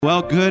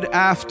Well, good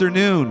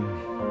afternoon.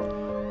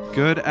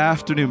 Good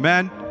afternoon.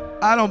 Man,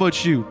 I don't know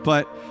about you,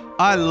 but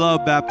I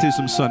love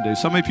Baptism Sunday.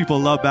 So many people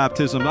love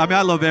baptism. I mean,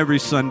 I love every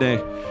Sunday,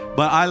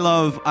 but I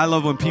love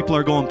when people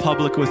are going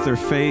public with their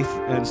faith.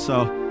 And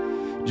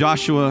so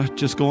Joshua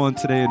just going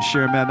today and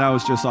sharing, man, that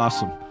was just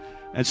awesome.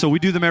 And so we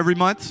do them every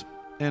month.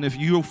 And if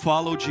you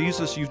follow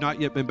Jesus, you've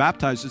not yet been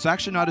baptized. It's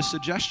actually not a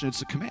suggestion,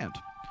 it's a command.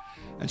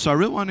 And so I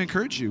really want to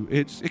encourage you.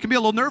 It can be a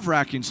little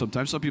nerve-wracking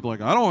sometimes. Some people are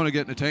like, I don't want to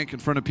get in a tank in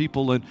front of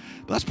people. But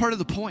that's part of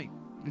the point.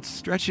 It's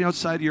stretching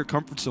outside of your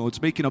comfort zone.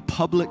 It's making a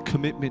public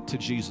commitment to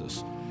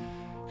Jesus.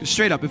 Because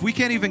straight up, if we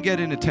can't even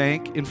get in a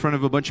tank in front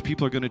of a bunch of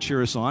people who are going to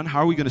cheer us on, how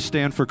are we going to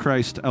stand for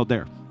Christ out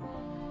there?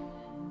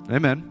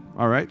 Amen.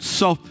 All right.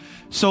 So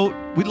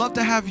we'd love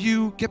to have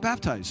you get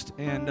baptized.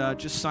 And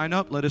just sign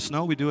up. Let us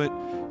know. We do it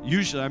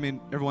usually,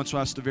 every once in a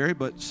while it's to vary,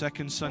 but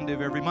second Sunday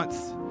of every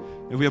month.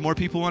 If we have more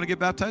people who want to get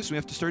baptized, we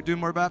have to start doing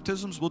more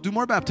baptisms, we'll do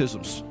more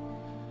baptisms.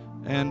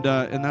 And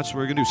that's what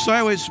we're going to do. So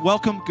anyways,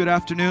 welcome. Good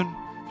afternoon.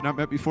 If you've not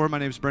met before, my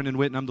name is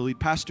Witton. I'm the lead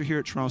pastor here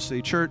at Toronto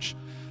City Church,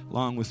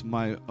 along with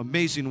my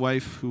amazing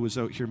wife who was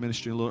out here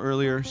ministering a little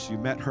earlier, so you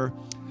met her.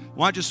 I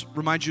want to just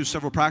remind you of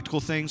several practical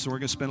things, and we're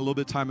going to spend a little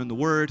bit of time in the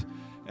Word.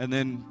 And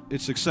then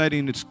it's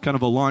exciting. It's kind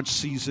of a launch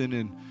season,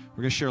 and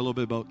we're going to share a little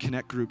bit about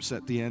connect groups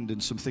at the end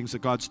and some things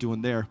that God's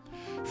doing there.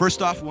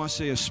 First off, we want to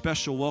say a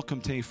special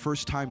welcome to any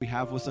first time we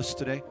have with us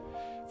today.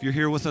 If you're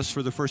here with us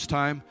for the first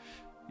time,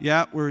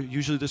 yeah, we're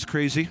usually this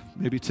crazy.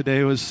 Maybe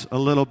today was a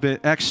little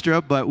bit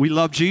extra, but we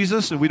love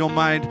Jesus and we don't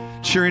mind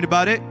cheering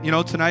about it. You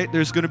know, tonight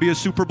there's going to be a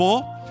Super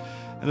Bowl,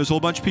 and there's a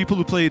whole bunch of people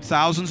who paid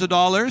thousands of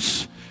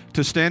dollars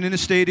to stand in a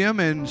stadium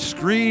and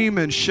scream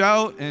and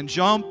shout and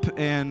jump,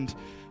 and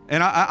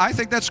I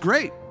think that's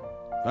great.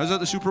 If I was at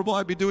the Super Bowl,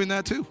 I'd be doing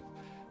that too.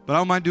 But I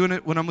don't mind doing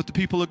it when I'm with the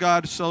people of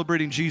God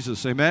celebrating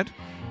Jesus, amen?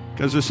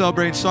 Because we're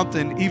celebrating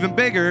something even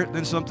bigger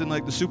than something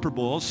like the Super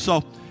Bowl.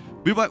 So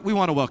we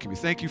want to welcome you.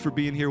 Thank you for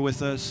being here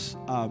with us.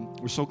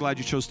 We're so glad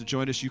you chose to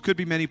join us. You could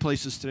be many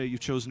places today.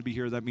 You've chosen to be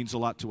here. That means a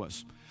lot to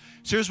us.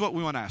 So here's what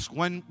we want to ask.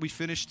 When we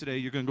finish today,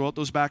 you're going to go out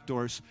those back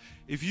doors.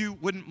 If you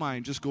wouldn't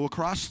mind, just go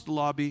across the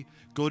lobby,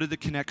 go to the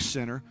Connect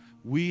Center.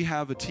 We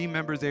have a team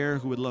member there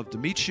who would love to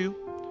meet you,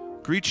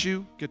 greet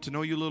you, get to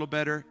know you a little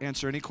better,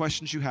 answer any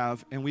questions you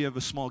have, and we have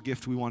a small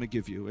gift we want to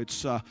give you.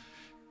 It's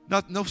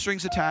no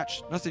strings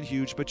attached, nothing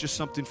huge, but just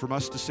something from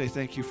us to say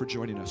thank you for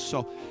joining us.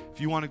 So if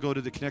you want to go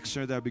to the Connect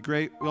Center, that would be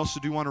great. We also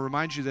do want to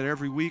remind you that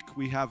every week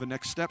we have a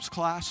Next Steps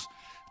class.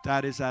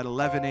 That is at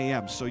 11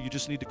 a.m., so you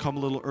just need to come a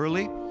little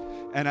early.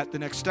 And at the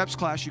Next Steps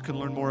class, you can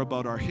learn more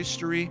about our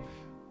history,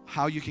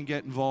 how you can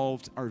get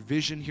involved, our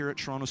vision here at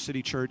Toronto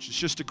City Church. It's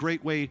just a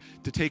great way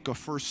to take a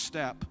first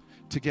step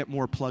to get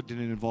more plugged in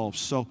and involved.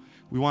 So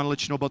we want to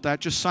let you know about that.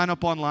 Just sign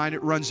up online.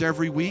 It runs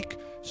every week,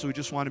 so we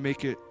just want to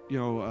make it,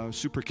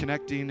 super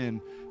connecting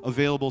and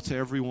available to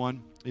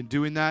everyone in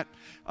doing that.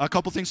 A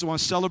couple things I want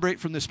to celebrate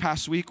from this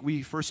past week.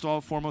 We, first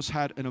and foremost,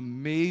 had an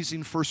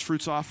amazing first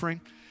fruits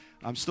offering.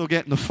 I'm still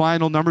getting the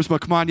final numbers,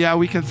 but come on, yeah,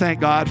 we can thank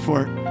God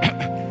for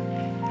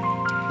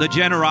the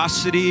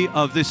generosity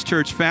of this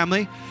church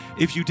family.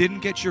 If you didn't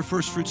get your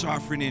first fruits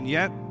offering in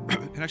yet,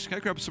 and actually,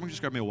 someone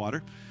just grab me a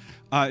water?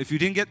 If you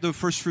didn't get the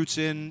first fruits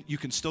in, you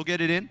can still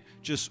get it in.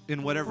 Just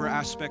in whatever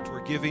aspect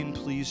we're giving,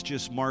 please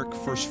just mark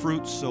first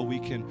fruits so we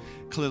can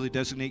clearly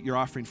designate your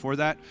offering for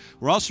that.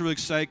 We're also really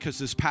excited because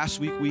this past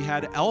week we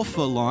had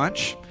Alpha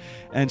launch.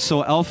 And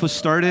so Alpha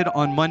started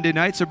on Monday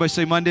nights. Everybody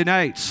say Monday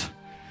nights.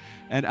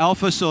 And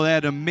Alpha, so they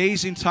had an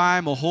amazing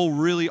time. A whole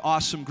really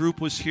awesome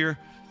group was here.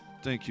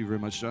 Thank you very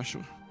much,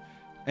 Joshua.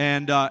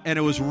 And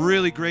it was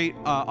really great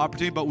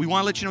opportunity. But we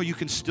want to let you know you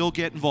can still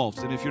get involved.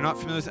 And if you're not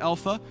familiar with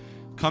Alpha,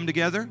 come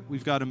together.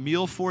 We've got a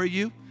meal for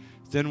you.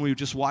 Then we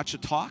just watch a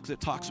talk that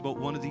talks about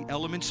one of the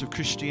elements of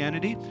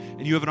Christianity,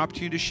 and you have an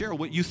opportunity to share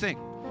what you think.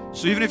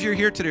 So even if you're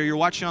here today or you're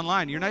watching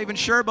online, you're not even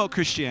sure about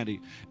Christianity,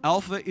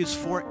 Alpha is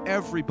for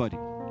everybody.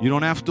 You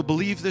don't have to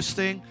believe this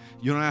thing.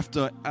 You don't have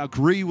to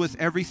agree with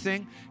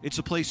everything. It's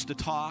a place to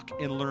talk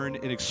and learn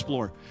and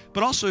explore.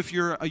 But also, if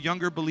you're a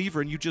younger believer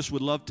and you just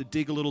would love to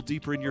dig a little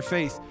deeper in your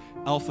faith,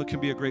 Alpha can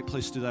be a great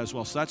place to do that as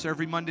well. So that's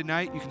every Monday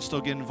night. You can still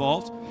get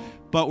involved.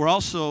 But we're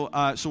also,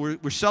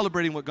 we're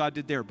celebrating what God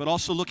did there. But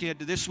also looking ahead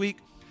to this week,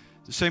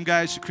 the same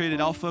guys who created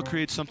Alpha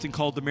created something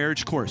called the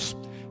Marriage Course.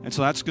 And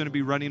so that's going to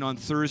be running on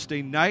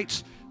Thursday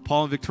nights.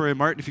 Paul and Victoria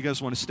Martin, if you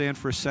guys want to stand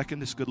for a second,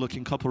 this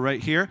good-looking couple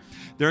right here,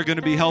 they're going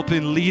to be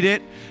helping lead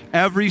it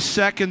every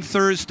second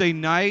Thursday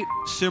night,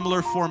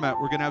 similar format.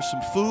 We're going to have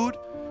some food,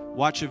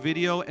 watch a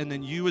video, and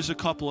then you as a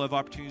couple have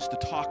opportunities to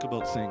talk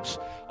about things,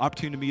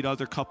 opportunity to meet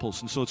other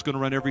couples. And so it's going to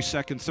run every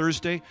second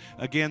Thursday.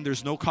 Again,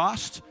 there's no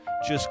cost.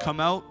 Just come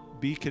out,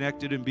 be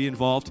connected, and be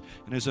involved.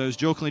 And as I was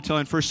jokingly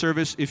telling first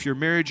service, if you're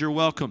married, you're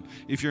welcome.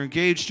 If you're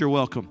engaged, you're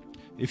welcome.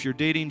 If you're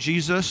dating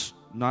Jesus,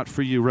 not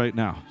for you right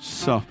now.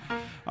 So...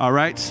 all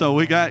right, so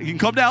you can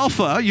come to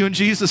Alpha. You and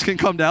Jesus can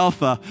come to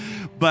Alpha,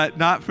 but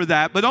not for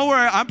that. But don't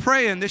worry, I'm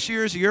praying this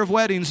year's a year of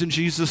weddings in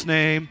Jesus'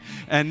 name,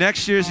 and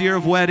next year's a year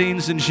of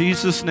weddings in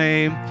Jesus'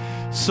 name.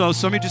 So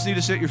some of you just need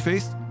to set your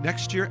faith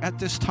next year at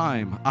this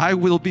time, I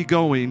will be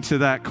going to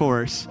that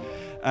course.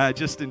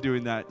 Just in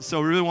doing that.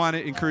 So we really want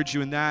to encourage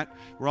you in that.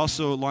 We're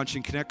also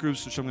launching Connect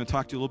Groups, which I'm going to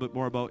talk to you a little bit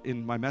more about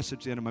in my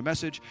message, the end of my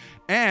message.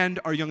 And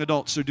our young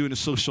adults are doing a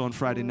social on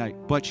Friday night,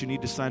 but you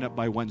need to sign up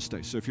by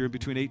Wednesday. So if you're in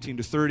between 18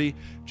 to 30,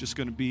 just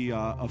going to be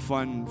a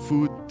fun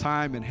food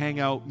time and hang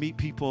out, meet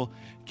people,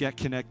 get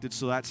connected.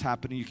 So that's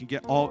happening. You can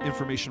get all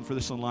information for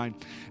this online.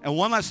 And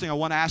one last thing I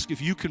want to ask, if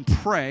you can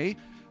pray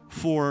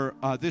for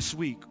this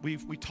week.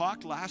 We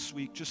talked last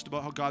week just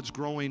about how God's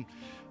growing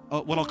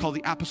what I'll call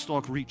the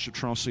apostolic reach of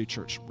Toronto City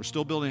Church. We're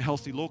still building a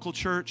healthy local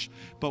church,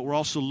 but we're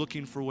also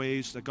looking for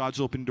ways that God's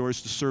opened doors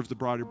to serve the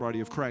broader body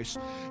of Christ.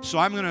 So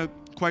I'm going to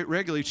quite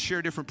regularly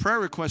share different prayer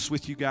requests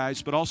with you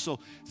guys, but also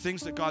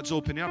things that God's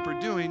opening up or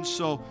doing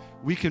so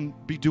we can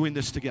be doing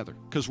this together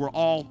because we're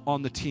all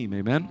on the team,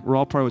 amen? We're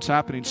all part of what's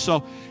happening.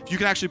 So if you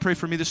can actually pray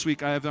for me this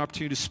week, I have the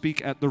opportunity to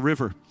speak at the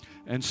River.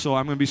 And so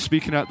I'm going to be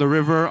speaking at the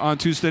River on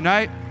Tuesday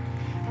night.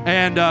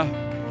 And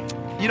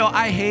you know,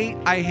 I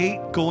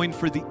hate going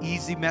for the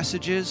easy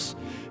messages,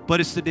 but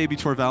it's the day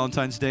before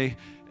Valentine's Day.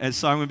 And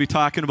so I'm going to be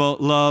talking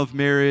about love,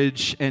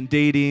 marriage, and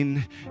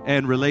dating,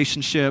 and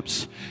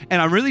relationships.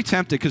 And I'm really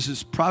tempted, because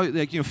it's probably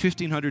like,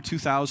 1,500,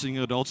 2,000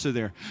 adults are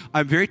there.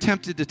 I'm very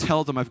tempted to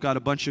tell them I've got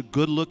a bunch of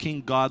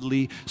good-looking,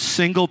 godly,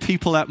 single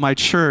people at my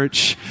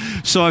church.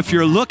 So if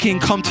you're looking,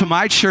 come to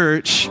my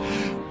church.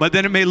 But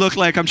then it may look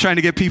like I'm trying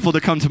to get people to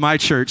come to my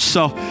church.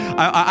 So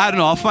I don't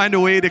know. I'll find a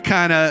way to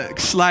kind of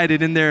slide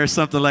it in there or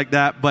something like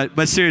that.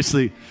 But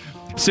seriously,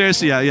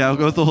 yeah, I'll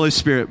go with the Holy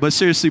Spirit. But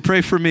seriously,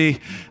 pray for me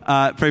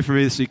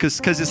this week.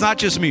 Because it's not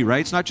just me, right?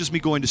 It's not just me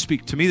going to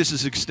speak. To me, this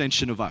is an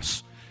extension of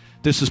us.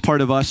 This is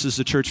part of us as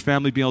a church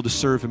family being able to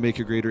serve and make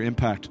a greater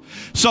impact.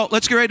 So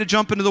let's get ready to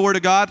jump into the Word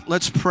of God.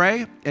 Let's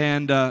pray.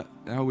 And how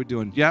are we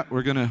doing? Yeah,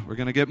 we're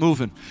gonna get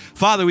moving.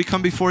 Father, we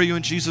come before you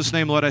in Jesus'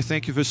 name. Lord, I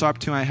thank you for this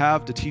opportunity I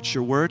have to teach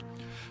your Word.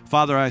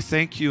 Father, I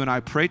thank you and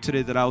I pray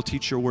today that I will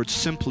teach your word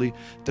simply,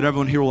 that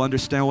everyone here will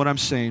understand what I'm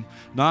saying.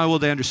 Not only will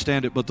they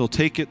understand it, but they'll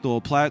take it, they'll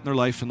apply it in their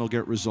life, and they'll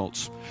get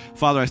results.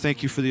 Father, I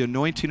thank you for the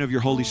anointing of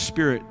your Holy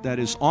Spirit that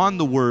is on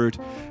the word,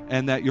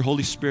 and that your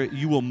Holy Spirit,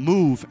 you will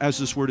move as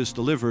this word is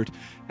delivered,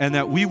 and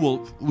that we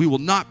will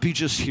not be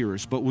just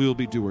hearers, but we will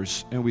be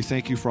doers. And we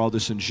thank you for all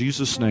this in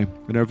Jesus' name.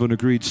 And everyone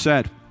agreed,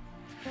 said,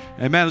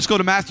 amen. Let's go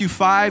to Matthew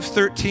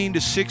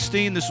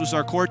 5:13-16. This was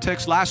our core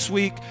text last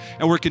week,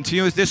 and we're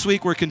continuing with this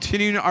week. We're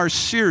continuing our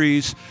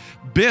series,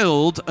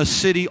 Build a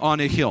City on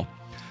a Hill.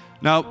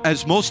 Now,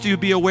 as most of you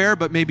be aware,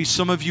 but maybe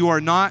some of you are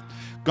not,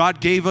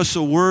 God gave us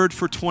a word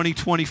for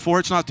 2024.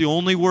 It's not the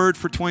only word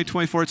for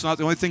 2024. It's not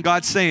the only thing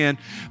God's saying,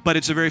 but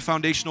it's a very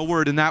foundational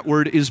word, and that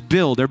word is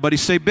build. Everybody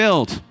say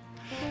build.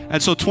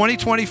 And so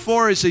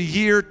 2024 is a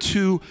year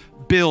to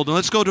build. And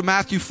let's go to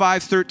Matthew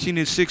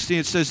 5:13-16.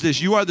 It says this,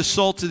 you are the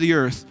salt of the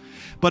earth.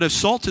 But if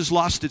salt has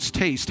lost its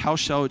taste, how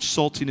shall its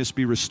saltiness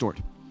be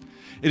restored?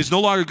 It is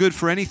no longer good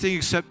for anything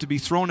except to be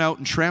thrown out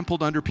and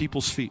trampled under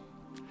people's feet.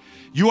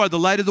 You are the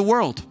light of the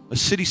world. A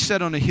city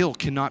set on a hill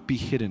cannot be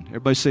hidden.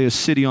 Everybody say a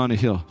city on a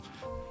hill.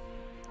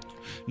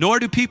 Nor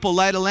do people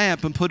light a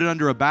lamp and put it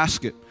under a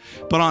basket,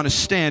 but on a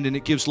stand, and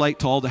it gives light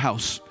to all the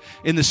house.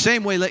 In the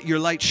same way, let your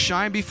light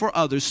shine before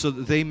others so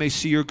that they may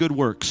see your good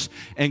works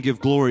and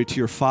give glory to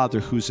your Father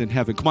who's in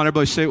heaven. Come on,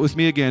 everybody, say it with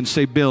me again.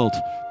 Say build.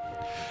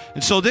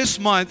 And so this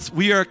month,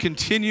 we are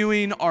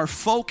continuing our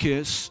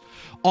focus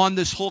on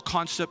this whole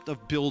concept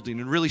of building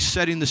and really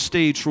setting the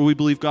stage for where we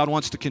believe God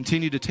wants to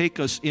continue to take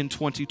us in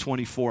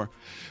 2024.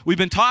 We've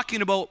been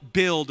talking about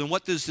build and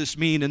what does this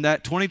mean, and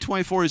that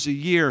 2024 is a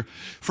year,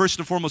 first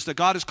and foremost, that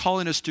God is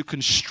calling us to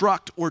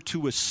construct or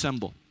to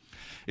assemble.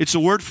 It's a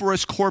word for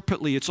us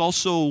corporately. It's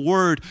also a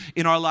word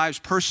in our lives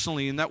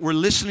personally, in that we're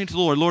listening to the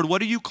Lord. Lord,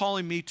 what are you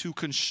calling me to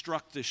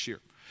construct this year?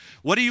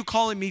 What are you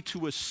calling me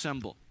to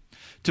assemble?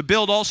 To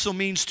build also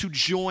means to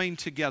join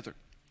together.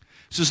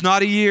 This is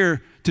not a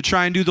year to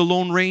try and do the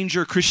Lone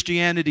Ranger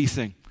Christianity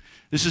thing.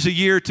 This is a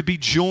year to be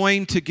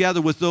joined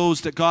together with those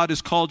that God has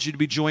called you to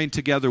be joined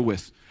together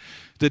with.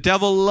 The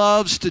devil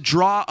loves to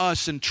draw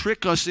us and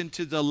trick us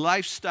into the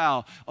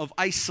lifestyle of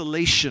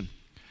isolation.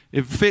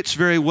 It fits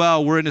very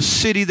well. We're in a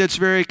city that's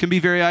can be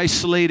very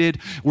isolated.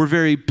 We're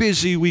very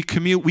busy. We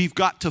commute. We've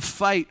got to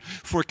fight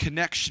for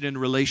connection and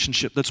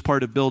relationship. That's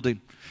part of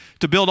building.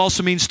 To build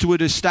also means to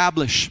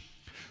establish.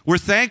 We're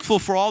thankful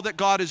for all that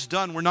God has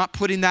done. We're not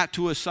putting that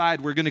to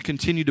aside. We're going to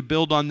continue to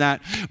build on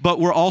that. But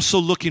we're also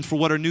looking for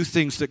what are new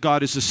things that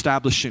God is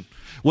establishing.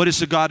 What is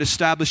the God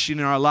establishing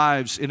in our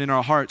lives and in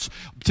our hearts?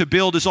 To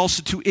build is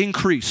also to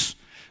increase.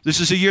 This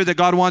is a year that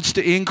God wants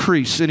to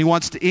increase. And He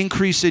wants to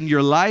increase in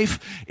your life,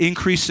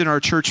 increase in our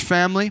church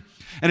family.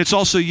 And it's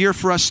also a year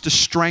for us to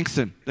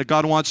strengthen, that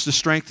God wants to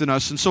strengthen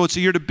us. And so it's a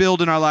year to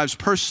build in our lives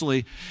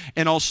personally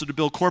and also to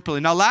build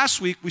corporately. Now,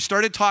 last week, we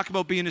started talking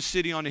about being a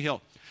city on a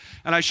hill.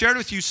 And I shared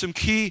with you some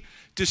key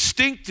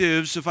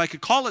distinctives, if I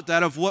could call it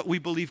that, of what we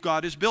believe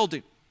God is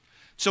building.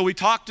 So we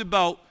talked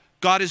about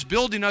God is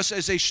building us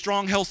as a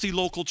strong, healthy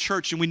local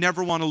church, and we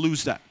never want to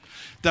lose that.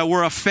 That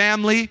we're a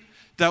family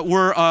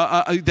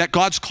that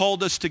God's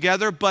called us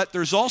together, but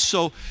there's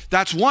also,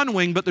 that's one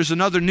wing, but there's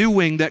another new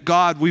wing that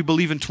God, we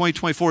believe in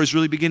 2024, is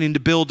really beginning to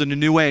build in a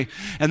new way,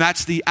 and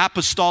that's the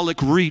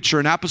apostolic reach or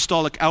an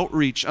apostolic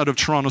outreach out of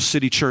Toronto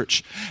City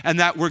Church, and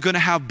that we're going to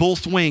have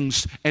both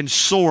wings and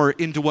soar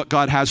into what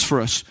God has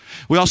for us.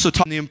 We also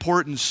talk about the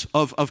importance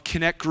of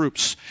connect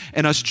groups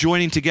and us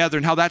joining together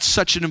and how that's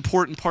such an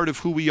important part of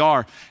who we are,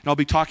 and I'll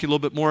be talking a little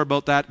bit more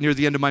about that near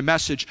the end of my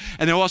message.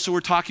 And then also we're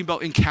talking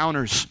about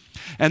encounters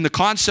and the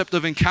concept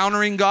of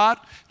encountering God,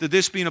 that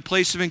this being a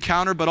place of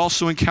encounter, but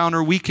also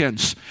encounter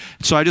weekends.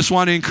 So I just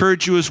want to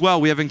encourage you as well.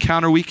 We have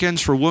encounter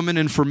weekends for women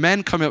and for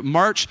men coming up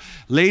March.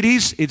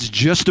 Ladies, it's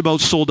just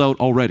about sold out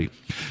already.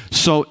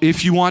 So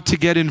if you want to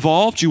get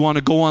involved, you want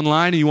to go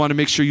online and you want to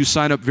make sure you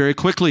sign up very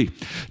quickly.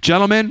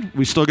 Gentlemen,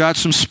 we still got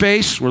some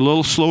space. We're a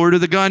little slower to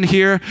the gun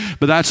here,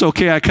 but that's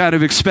okay. I kind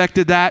of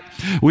expected that.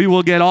 We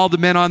will get all the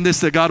men on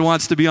this that God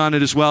wants to be on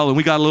it as well, and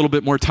we got a little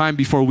bit more time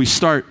before we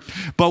start.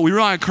 But we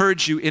really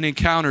encourage you in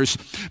encounters.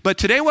 But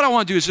today what I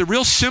want to do is a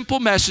real simple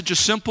message, a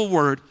simple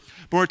word,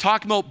 but we're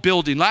talking about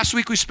building. Last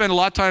week we spent a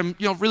lot of time,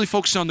 really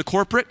focusing on the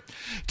corporate.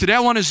 Today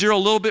I want to zero a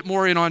little bit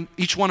more in on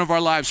each one of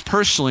our lives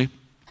personally.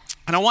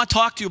 And I want to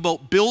talk to you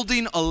about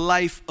building a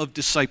life of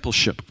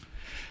discipleship.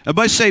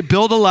 Everybody say,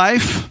 build a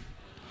life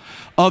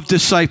of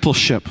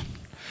discipleship.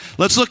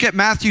 Let's look at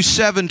Matthew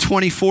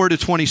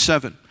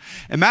 7:24-27.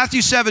 And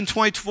Matthew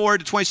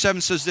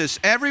 7:24-27 says this: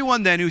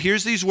 everyone then who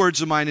hears these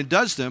words of mine and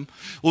does them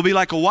will be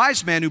like a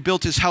wise man who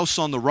built his house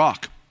on the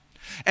rock.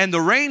 And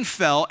the rain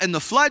fell, and the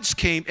floods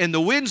came, and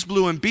the winds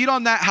blew and beat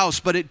on that house,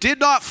 but it did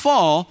not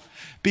fall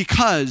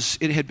because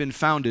it had been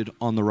founded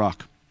on the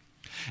rock.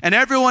 And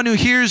everyone who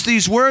hears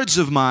these words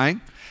of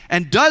mine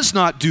and does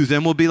not do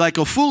them will be like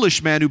a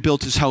foolish man who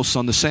built his house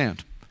on the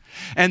sand.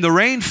 And the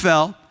rain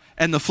fell,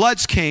 and the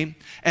floods came,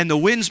 and the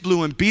winds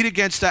blew and beat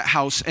against that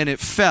house, and it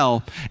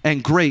fell,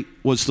 and great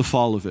was the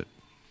fall of it.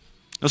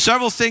 Now,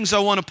 several things I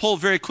want to pull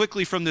very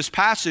quickly from this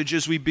passage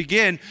as we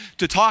begin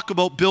to talk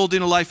about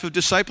building a life of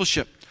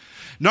discipleship.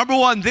 Number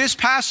one, this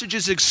passage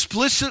is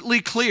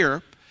explicitly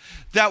clear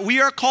that we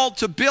are called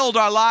to build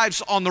our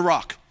lives on the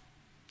rock.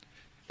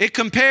 It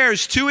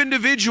compares two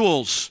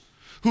individuals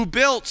who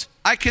built,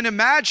 I can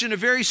imagine, a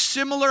very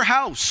similar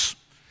house.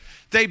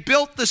 They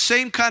built the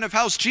same kind of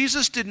house.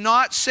 Jesus did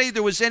not say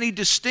there was any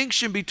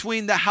distinction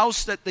between the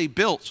house that they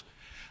built.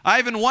 I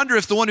even wonder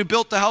if the one who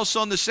built the house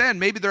on the sand,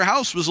 maybe their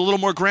house was a little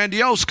more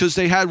grandiose because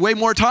they had way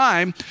more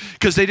time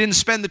because they didn't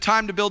spend the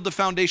time to build the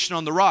foundation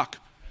on the rock.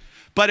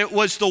 But it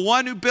was the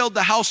one who built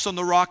the house on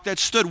the rock that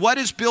stood. What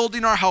is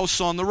building our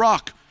house on the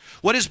rock?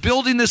 What is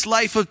building this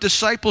life of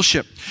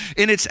discipleship?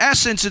 In its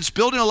essence, it's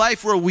building a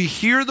life where we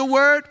hear the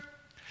word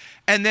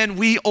and then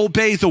we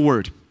obey the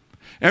word.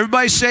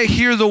 Everybody say,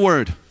 hear the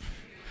word.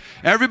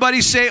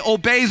 Everybody say,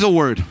 obey the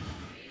word.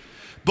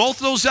 Both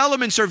those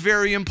elements are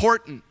very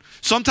important.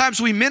 Sometimes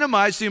we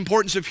minimize the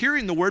importance of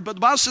hearing the word, but the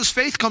Bible says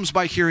faith comes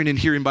by hearing and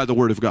hearing by the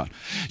word of God.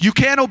 You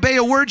can't obey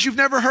a word you've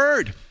never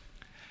heard.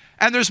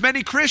 And there's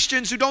many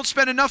Christians who don't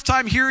spend enough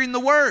time hearing the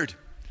word.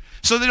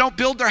 So they don't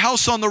build their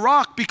house on the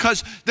rock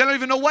because they don't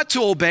even know what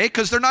to obey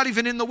because they're not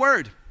even in the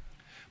word.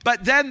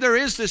 But then there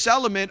is this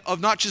element of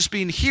not just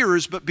being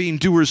hearers, but being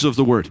doers of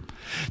the word.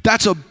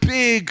 That's a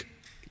big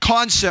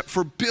concept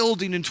for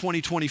building in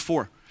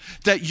 2024.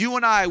 That you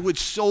and I would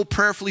so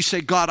prayerfully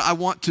say, God, I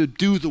want to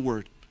do the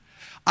word.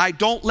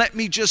 Don't let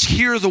me just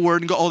hear the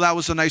word and go, oh, that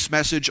was a nice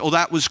message. Oh,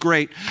 that was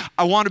great.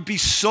 I want to be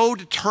so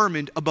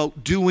determined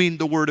about doing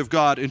the word of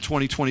God in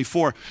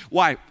 2024.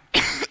 Why?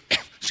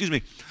 Excuse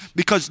me.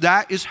 Because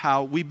that is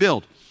how we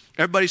build.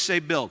 Everybody say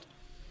build.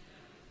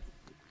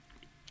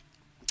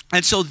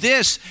 And so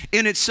this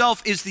in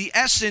itself is the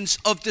essence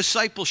of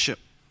discipleship.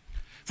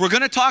 If we're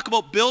going to talk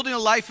about building a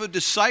life of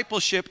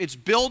discipleship, it's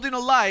building a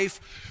life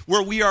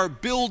where we are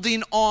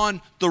building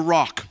on the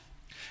rock.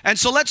 And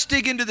so let's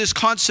dig into this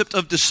concept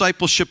of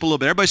discipleship a little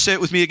bit. Everybody say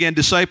it with me again,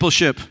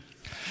 discipleship.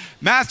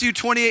 Matthew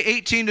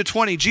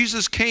 28:18-20,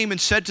 Jesus came and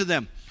said to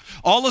them,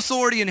 all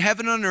authority in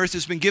heaven and on earth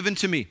has been given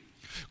to me.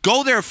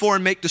 Go therefore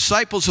and make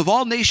disciples of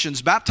all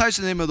nations,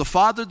 baptizing in the name of the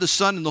Father, the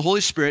Son, and the Holy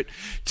Spirit,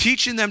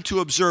 teaching them to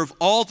observe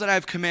all that I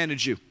have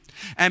commanded you.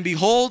 And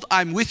behold,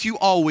 I'm with you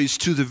always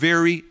to the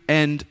very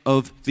end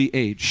of the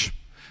age.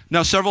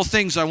 Now, several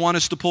things I want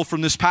us to pull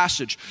from this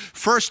passage.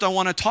 First, I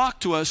want to talk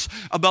to us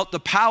about the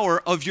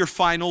power of your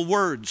final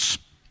words.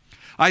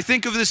 I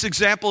think of this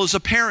example as a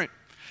parent.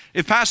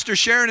 If Pastor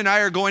Sharon and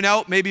I are going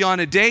out maybe on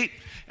a date,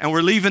 and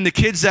we're leaving the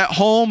kids at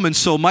home, and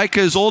so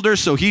Micah is older,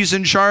 so he's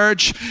in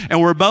charge, and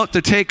we're about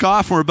to take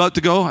off, and we're about to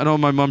go. I know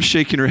my mom's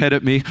shaking her head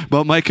at me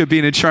about Micah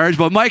being in charge,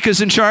 but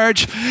Micah's in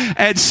charge,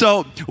 and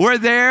so we're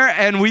there,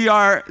 and we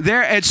are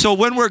there, and so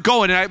when we're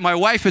going, and my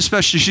wife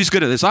especially, she's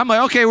good at this. I'm like,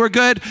 okay, we're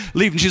good,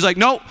 leave, and she's like,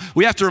 no,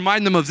 we have to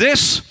remind them of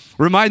this,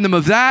 remind them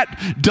of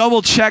that,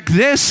 double check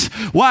this.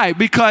 Why?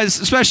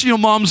 Because especially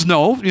moms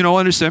know,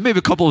 understand. Maybe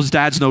a couple of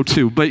dads know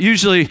too, but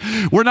usually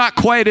we're not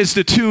quite as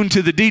attuned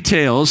to the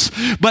details.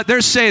 But they're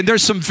saying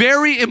there's some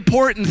very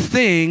important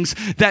things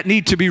that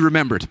need to be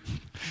remembered.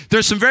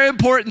 There's some very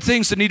important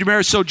things that need to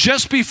matter. So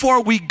just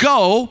before we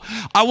go,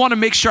 I want to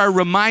make sure I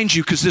remind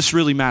you, because this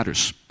really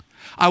matters.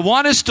 I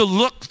want us to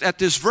look at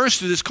this verse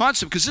through this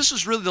concept, because this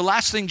is really the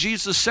last thing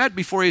Jesus said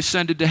before he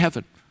ascended to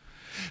heaven.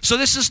 So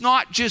this is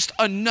not just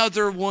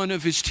another one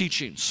of his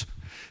teachings.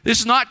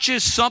 This is not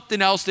just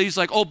something else that he's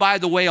like, oh, by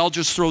the way, I'll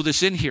just throw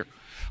this in here.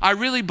 I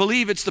really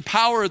believe it's the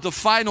power of the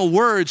final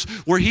words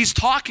where he's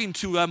talking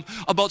to them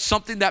about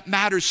something that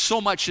matters so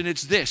much, and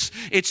it's this.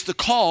 It's the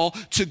call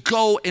to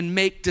go and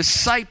make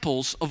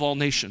disciples of all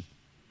nations.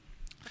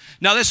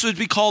 Now, this would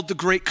be called the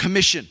Great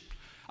Commission.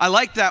 I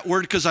like that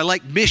word because I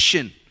like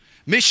mission.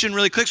 Mission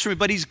really clicks for me,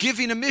 but he's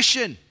giving a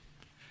mission.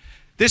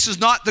 This is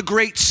not the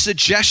Great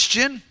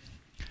Suggestion.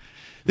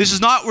 This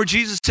is not where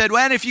Jesus said,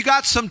 well, if you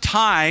got some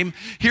time,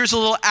 here's a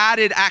little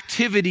added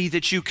activity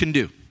that you can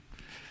do.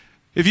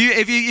 If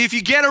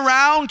you get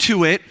around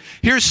to it,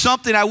 here's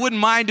something I wouldn't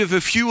mind if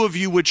a few of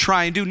you would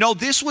try and do. No,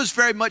 this was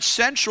very much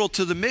central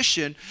to the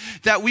mission,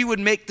 that we would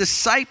make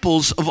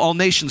disciples of all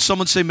nations.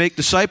 Someone say, make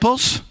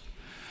disciples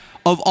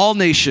of all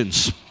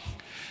nations.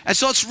 And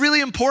so it's really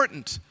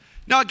important.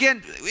 Now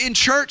again, in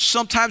church,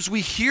 sometimes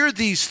we hear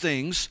these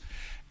things,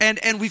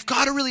 and we've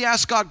got to really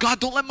ask God,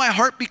 don't let my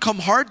heart become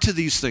hard to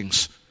these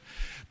things.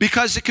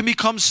 Because it can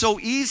become so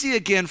easy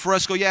again for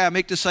us to go, yeah,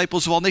 make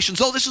disciples of all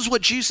nations. Oh, this is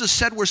what Jesus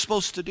said we're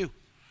supposed to do.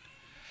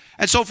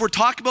 And so if we're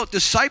talking about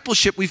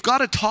discipleship, we've got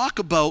to talk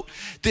about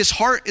this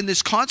heart and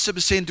this concept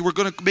of saying we're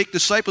going to make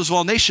disciples of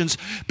all nations.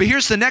 But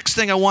here's the next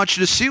thing I want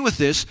you to see with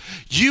this.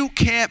 You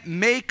can't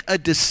make a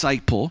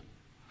disciple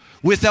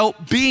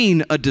without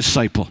being a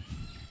disciple.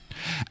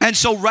 And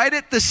so right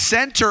at the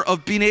center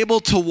of being able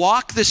to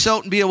walk this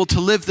out and be able to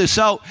live this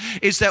out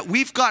is that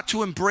we've got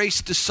to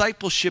embrace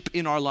discipleship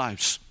in our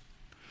lives.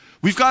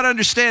 We've got to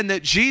understand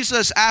that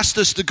Jesus asked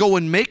us to go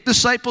and make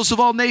disciples of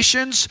all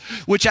nations,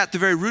 which at the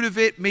very root of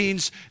it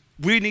means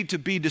we need to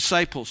be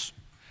disciples.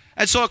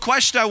 And so a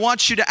question I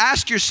want you to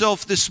ask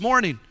yourself this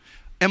morning,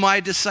 am I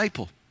a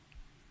disciple?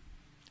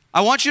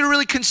 I want you to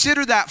really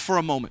consider that for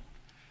a moment.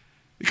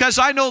 Because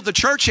I know the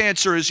church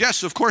answer is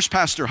yes, of course,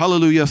 Pastor.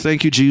 Hallelujah.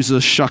 Thank you,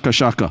 Jesus. Shaka,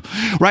 shaka.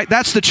 Right?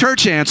 That's the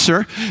church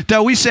answer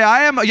that we say,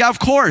 I am. Yeah, of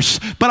course.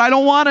 But I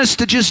don't want us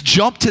to just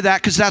jump to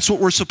that because that's what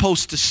we're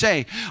supposed to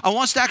say. I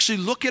want us to actually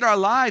look at our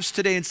lives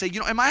today and say,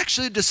 am I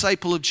actually a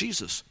disciple of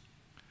Jesus?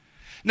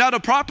 Now, to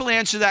properly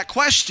answer that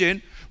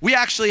question, we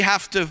actually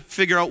have to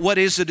figure out what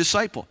is a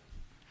disciple.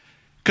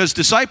 Because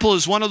disciple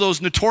is one of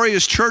those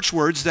notorious church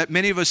words that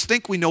many of us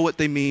think we know what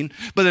they mean.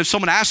 But if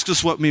someone asks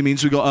us what it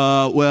means, we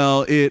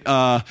go,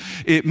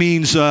 it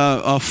means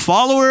a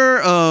follower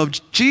of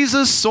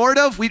Jesus, sort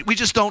of. We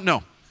just don't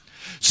know.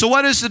 So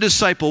what is a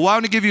disciple? Well, I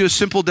want to give you a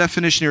simple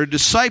definition here. A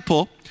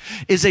disciple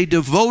is a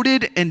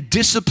devoted and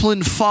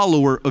disciplined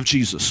follower of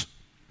Jesus.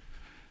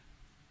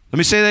 Let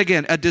me say that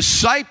again. A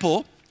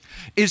disciple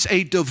is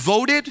a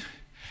devoted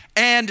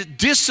and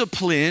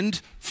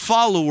disciplined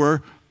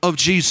follower of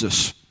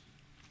Jesus.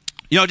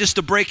 Just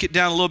to break it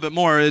down a little bit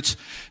more, it's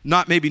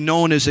not maybe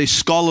known as a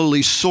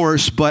scholarly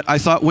source, but I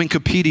thought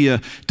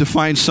Wikipedia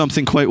defined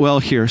something quite well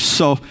here.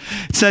 So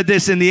it said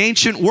this: in the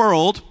ancient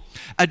world,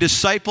 a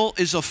disciple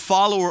is a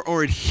follower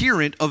or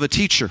adherent of a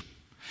teacher.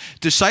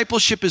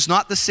 Discipleship is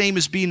not the same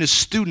as being a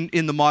student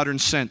in the modern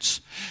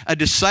sense. A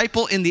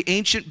disciple in the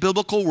ancient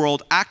biblical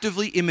world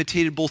actively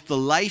imitated both the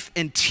life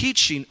and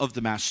teaching of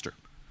the master.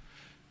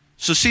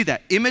 So see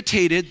that,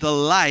 imitated the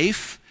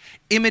life,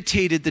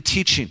 imitated the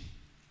teaching.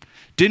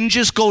 Didn't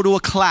just go to a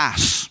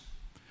class,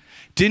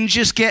 didn't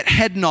just get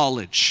head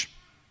knowledge,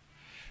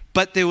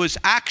 but there was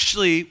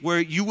actually where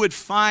you would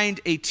find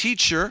a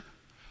teacher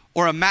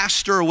or a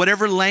master or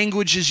whatever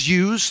language is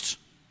used.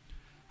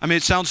 I mean,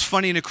 it sounds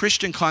funny in a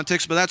Christian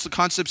context, but that's the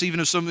concept even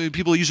of some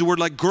people use a word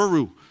like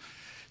guru.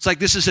 It's like,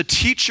 this is a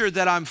teacher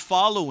that I'm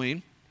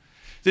following.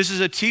 This is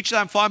a teacher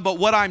that I'm following, but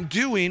what I'm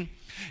doing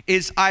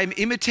is I'm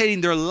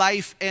imitating their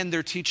life and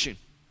their teaching.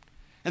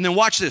 And then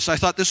watch this. I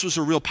thought this was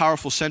a real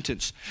powerful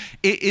sentence.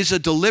 It is a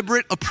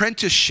deliberate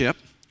apprenticeship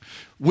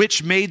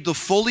which made the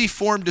fully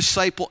formed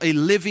disciple a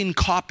living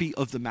copy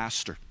of the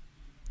master.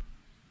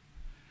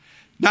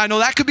 Now, I know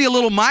that could be a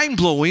little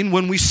mind-blowing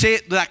when we say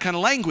it that kind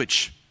of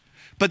language,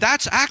 but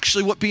that's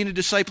actually what being a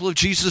disciple of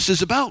Jesus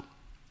is about.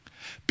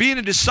 Being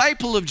a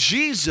disciple of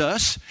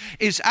Jesus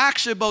is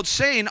actually about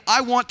saying,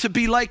 I want to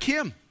be like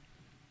him.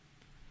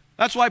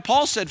 That's why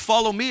Paul said,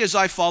 follow me as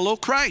I follow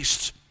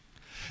Christ.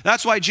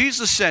 That's why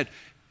Jesus said,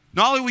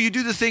 not only will you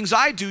do the things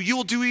I do, you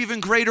will do even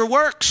greater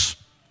works.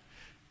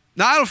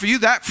 Now, I don't know for you,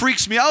 that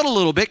freaks me out a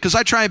little bit because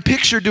I try and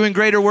picture doing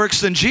greater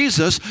works than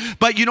Jesus.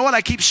 But you know what?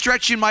 I keep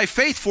stretching my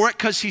faith for it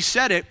because he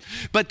said it.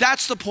 But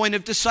that's the point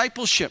of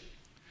discipleship.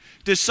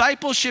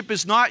 Discipleship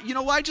is not,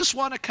 I just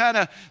want to kind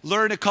of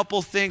learn a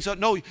couple things.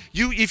 No,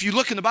 if you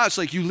look in the Bible, it's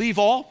like you leave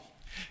all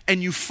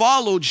and you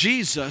follow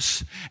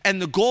Jesus.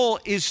 And the goal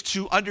is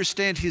to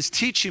understand his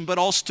teaching, but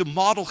also to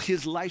model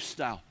his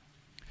lifestyle,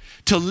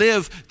 to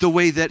live the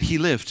way that he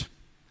lived.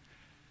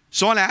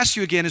 So I want to ask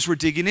you again as we're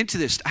digging into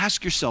this,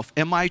 ask yourself,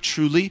 am I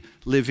truly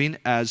living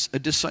as a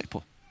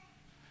disciple?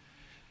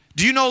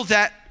 Do you know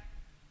that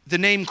the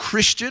name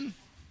Christian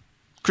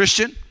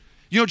Christian.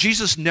 You know,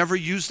 Jesus never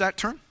used that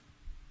term.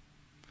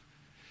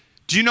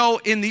 Do you know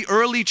in the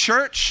early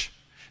church,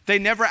 they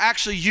never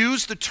actually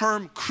used the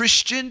term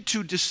Christian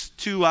to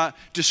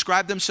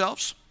describe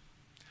themselves?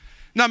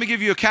 Now, let me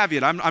give you a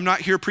caveat. I'm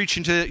not here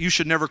preaching that you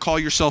should never call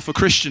yourself a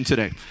Christian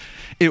today.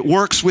 It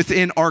works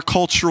within our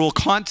cultural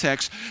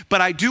context,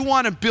 but I do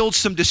want to build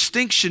some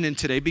distinction in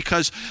today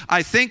because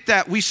I think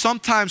that we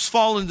sometimes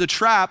fall into the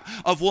trap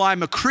of, well,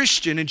 I'm a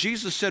Christian, and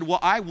Jesus said, well,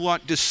 I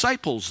want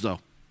disciples, though.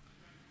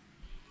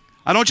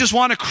 I don't just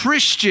want a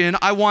Christian,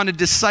 I want a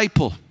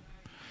disciple.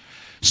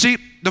 See,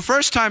 the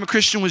first time a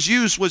Christian was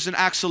used was in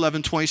Acts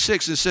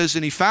 11:26. It says,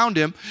 and he found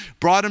him,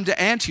 brought him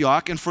to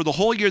Antioch, and for the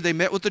whole year they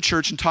met with the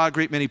church and taught a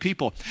great many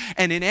people.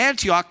 And in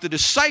Antioch, the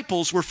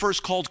disciples were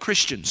first called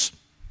Christians.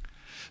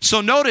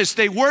 So notice,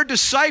 they were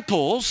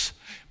disciples,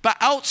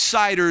 but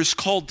outsiders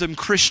called them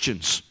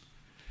Christians.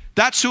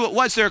 That's who it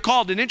was they're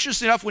called. And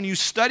interesting enough, when you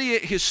study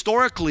it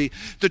historically,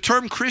 the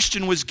term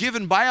Christian was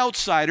given by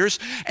outsiders,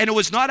 and it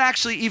was not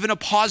actually even a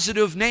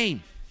positive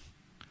name.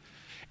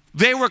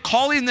 They were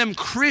calling them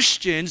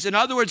Christians. In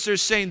other words, they're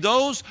saying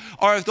those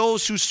are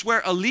those who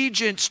swear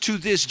allegiance to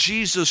this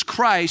Jesus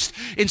Christ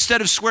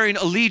instead of swearing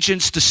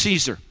allegiance to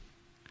Caesar.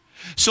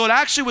 So it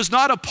actually was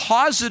not a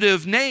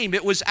positive name.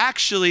 It was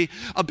actually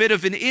a bit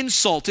of an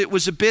insult. It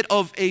was a bit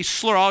of a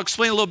slur. I'll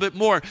explain a little bit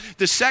more.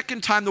 The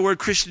second time the word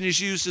Christian is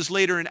used is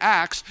later in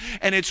Acts,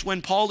 and it's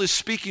when Paul is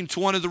speaking to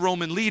one of the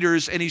Roman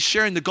leaders, and he's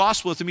sharing the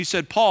gospel with him. He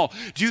said, Paul,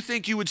 do you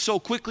think you would so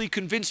quickly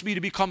convince me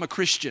to become a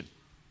Christian?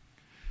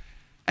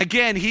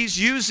 Again, he's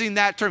using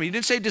that term. He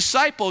didn't say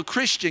disciple,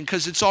 Christian,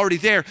 because it's already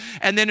there.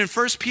 And then in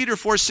 1 Peter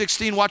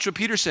 4:16, watch what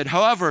Peter said.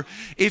 However,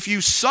 if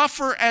you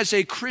suffer as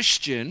a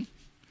Christian,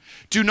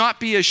 do not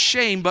be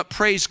ashamed, but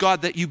praise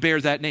God that you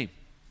bear that name.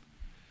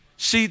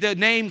 See, the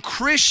name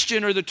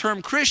Christian or the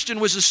term Christian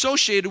was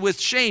associated with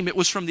shame. It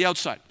was from the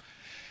outside.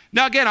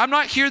 Now, again, I'm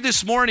not here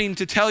this morning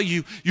to tell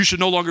you you should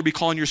no longer be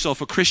calling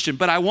yourself a Christian,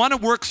 but I want to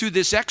work through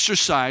this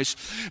exercise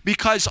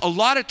because a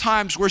lot of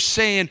times we're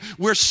saying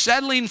we're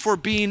settling for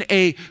being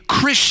a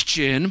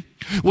Christian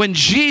when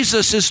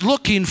Jesus is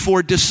looking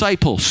for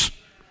disciples.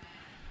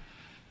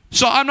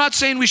 So I'm not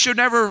saying we should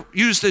never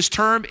use this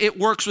term. It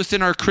works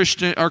within our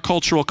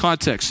cultural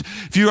context.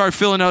 If you are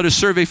filling out a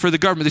survey for the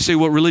government, they say,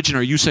 what religion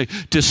are you? You say,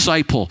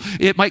 disciple.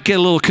 It might get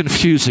a little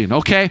confusing,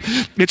 okay?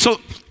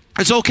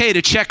 It's okay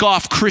to check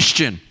off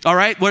Christian, all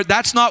right? Well,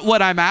 that's not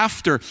what I'm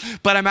after,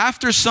 but I'm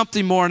after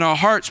something more in our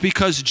hearts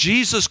because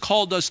Jesus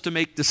called us to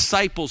make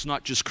disciples,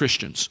 not just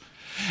Christians.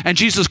 And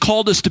Jesus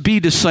called us to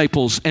be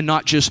disciples and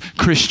not just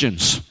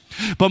Christians.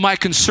 But my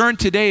concern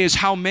today is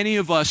how many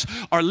of us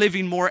are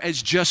living more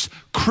as just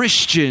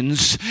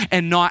Christians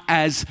and not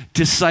as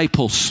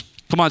disciples.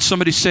 Come on,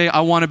 somebody say, I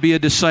want to be a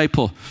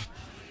disciple.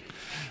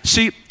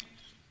 See,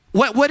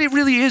 what it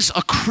really is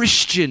a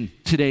Christian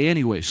today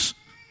anyways.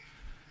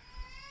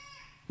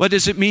 What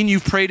does it mean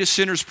you've prayed a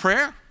sinner's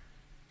prayer?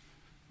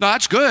 No,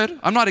 that's good.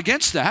 I'm not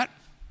against that.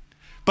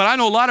 But I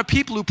know a lot of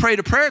people who prayed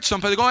a prayer at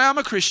some point. They go, hey, I'm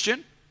a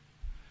Christian.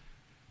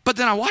 But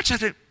then I watch, I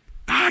think,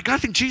 I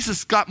think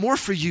Jesus got more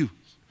for you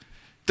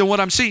than what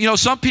I'm seeing. You know,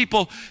 some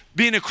people,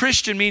 being a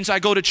Christian means I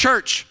go to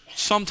church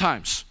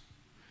sometimes.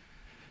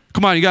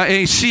 Come on, you got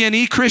any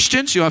CNE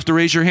Christians? You'll have to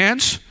raise your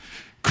hands.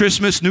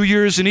 Christmas, New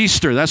Year's, and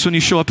Easter. That's when you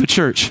show up at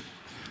church.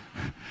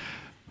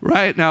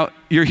 Right? Now,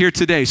 you're here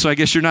today, so I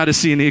guess you're not a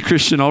CNE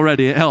Christian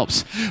already. It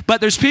helps. But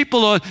there's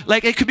people,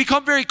 like it could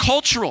become very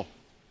cultural.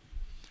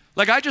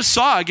 Like I just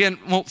saw, again,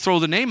 won't throw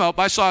the name out,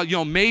 but I saw,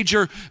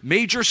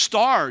 major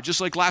star. Just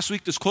like last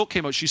week, this quote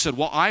came out. She said,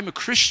 well, I'm a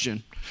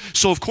Christian,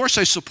 so of course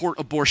I support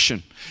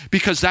abortion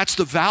because that's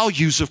the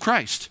values of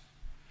Christ.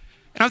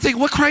 And I'm thinking,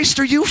 what Christ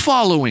are you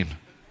following?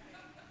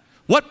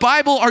 What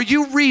Bible are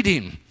you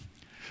reading?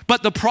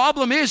 But the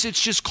problem is,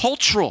 it's just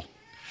cultural.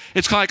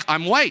 It's kind of like,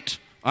 I'm white.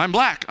 I'm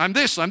black, I'm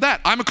this, I'm that,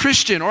 I'm a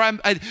Christian, or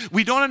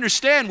we don't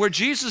understand where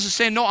Jesus is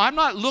saying, no, I'm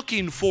not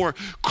looking for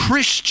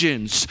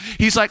Christians.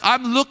 He's like,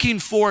 I'm looking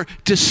for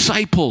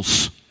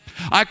disciples.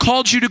 I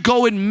called you to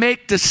go and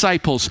make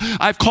disciples.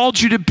 I've called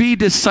you to be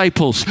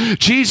disciples.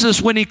 Jesus,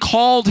 when he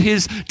called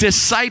his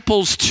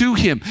disciples to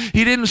him,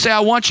 he didn't say, I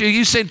want you.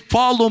 He said,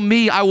 follow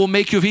me, I will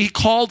make you. He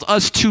called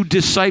us to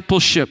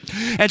discipleship.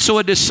 And so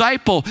a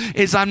disciple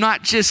is, I'm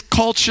not just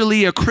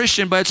culturally a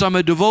Christian, but I'm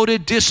a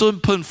devoted,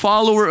 disciplined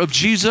follower of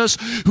Jesus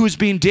who is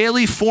being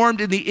daily formed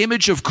in the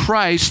image of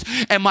Christ.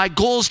 And my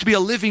goal is to be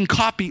a living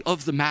copy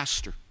of the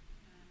Master.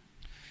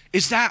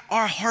 Is that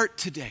our heart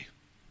today?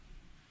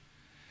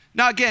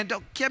 Now again,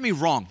 don't get me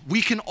wrong,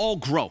 we can all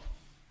grow.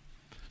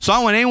 So I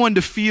don't want anyone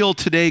to feel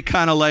today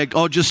kind of like,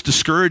 just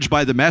discouraged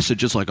by the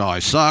message. It's like, I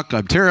suck,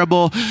 I'm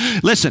terrible.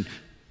 Listen,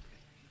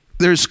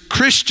 there's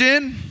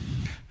Christian,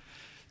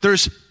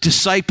 there's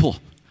disciple.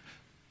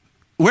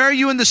 Where are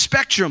you in the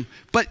spectrum?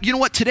 But you know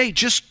what, today,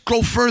 just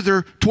go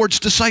further towards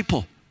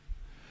disciple.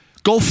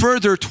 Go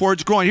further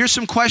towards growing. Here's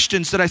some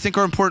questions that I think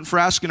are important for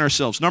asking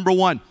ourselves. Number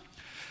one,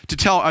 to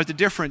tell the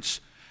difference,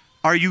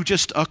 are you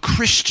just a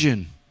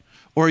Christian?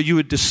 Or are you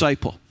a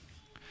disciple?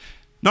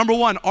 Number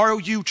one, are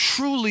you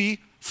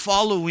truly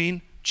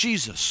following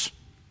Jesus?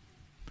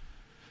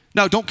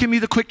 Now, don't give me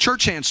the quick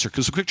church answer,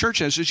 because the quick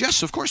church answer is,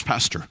 yes, of course,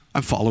 Pastor.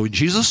 I'm following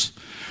Jesus.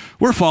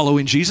 We're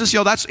following Jesus.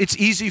 It's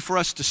easy for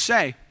us to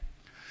say.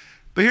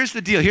 But here's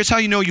the deal. Here's how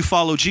you know you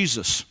follow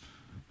Jesus.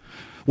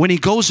 When he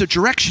goes a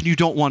direction you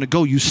don't want to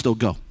go, you still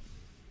go.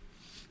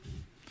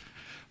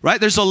 Right?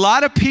 There's a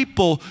lot of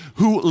people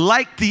who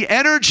like the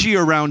energy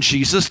around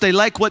Jesus. They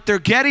like what they're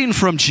getting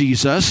from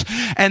Jesus.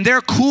 And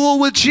they're cool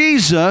with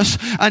Jesus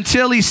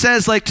until he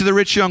says, like to the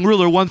rich young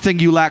ruler, one thing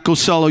you lack, go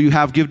sell all you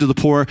have, give to the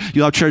poor.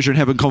 You'll have treasure in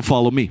heaven, come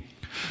follow me.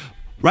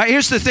 Right?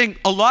 Here's the thing.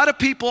 A lot of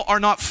people are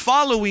not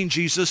following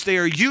Jesus. They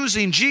are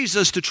using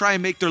Jesus to try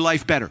and make their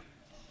life better.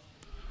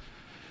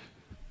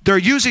 They're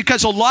using,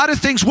 because a lot of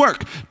things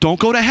work. Don't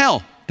go to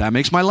hell. That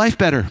makes my life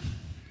better.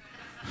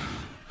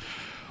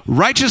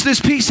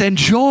 Righteousness, peace, and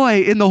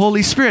joy in the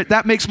Holy Spirit.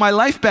 That makes my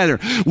life better.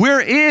 We're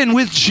in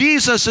with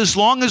Jesus as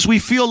long as we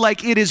feel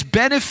like it is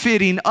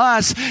benefiting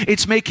us.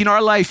 It's making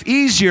our life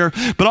easier.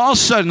 But all of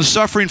a sudden,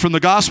 suffering from the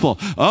gospel.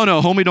 Oh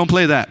no, homie, don't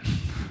play that.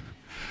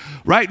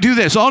 Right? Do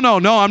this. Oh no,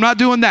 I'm not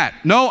doing that.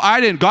 No,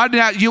 I didn't. God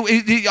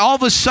didn't. All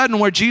of a sudden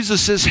where Jesus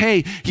says,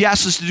 hey, he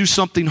asks us to do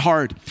something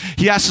hard.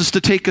 He asks us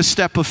to take a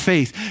step of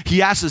faith.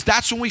 He asks us.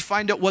 That's when we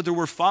find out whether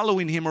we're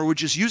following him or we're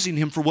just using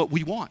him for what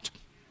we want.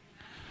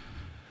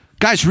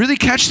 Guys, really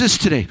catch this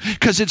today,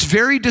 because it's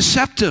very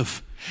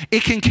deceptive.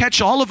 It can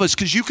catch all of us,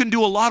 because you can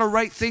do a lot of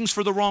right things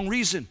for the wrong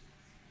reason,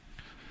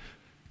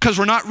 because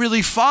we're not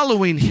really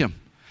following him.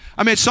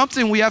 I mean, it's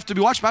something we have to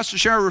be watching. Pastor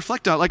Sharon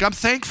reflect on. Like, I'm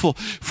thankful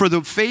for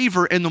the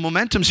favor and the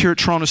momentums here at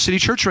Toronto City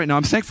Church right now.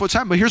 I'm thankful it's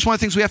happening. But here's one of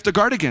the things we have to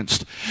guard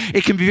against.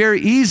 It can be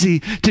very easy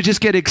to just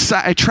get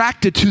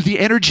attracted to the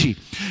energy.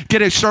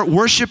 Start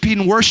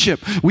worshiping worship.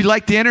 We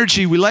like the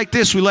energy. We like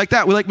this. We like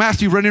that. We like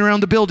Matthew running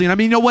around the building. I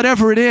mean,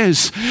 whatever it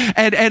is.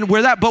 And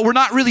we're that. But we're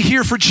not really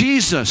here for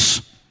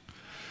Jesus.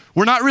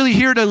 We're not really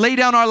here to lay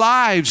down our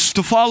lives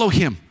to follow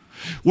him.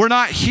 We're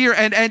not here,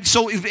 and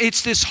so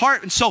it's this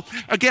heart. And so,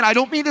 again, I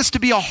don't mean this to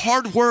be a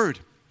hard word,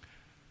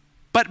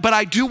 but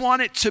I do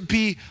want it to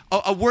be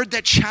a word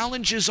that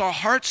challenges our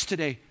hearts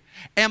today.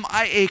 Am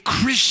I a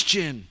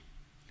Christian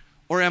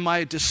or am I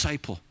a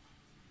disciple?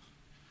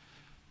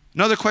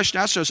 Another question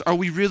asked us, are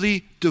we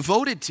really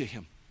devoted to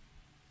him?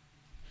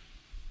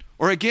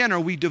 Or again, are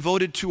we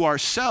devoted to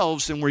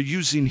ourselves and we're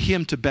using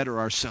him to better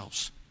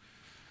ourselves?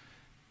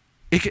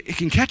 It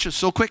can catch us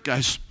so quick,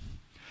 guys.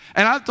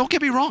 And don't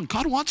get me wrong,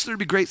 God wants there to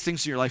be great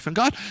things in your life, and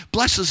God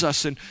blesses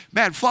us. And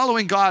man,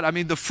 following God, I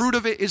mean, the fruit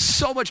of it is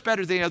so much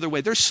better than the other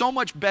way. There's so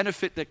much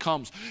benefit that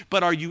comes.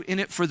 But are you in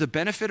it for the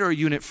benefit, or are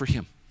you in it for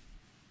him?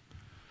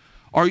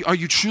 Are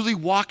you truly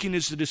walking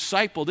as a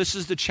disciple? This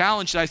is the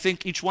challenge that I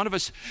think each one of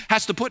us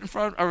has to put in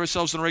front of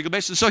ourselves on a regular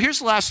basis. So here's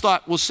the last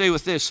thought we'll say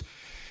with this,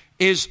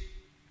 is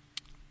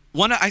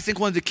I think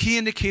one of the key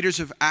indicators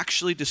of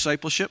actually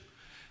discipleship,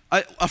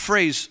 a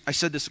phrase, I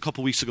said this a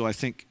couple weeks ago, I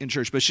think, in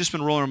church, but it's just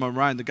been rolling in my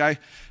mind.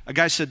 A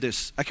guy said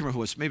this, I can't remember who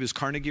it was, maybe it was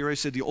Carnegie, where he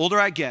said, the older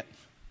I get,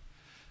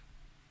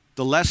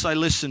 the less I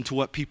listen to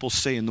what people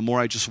say and the more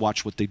I just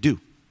watch what they do.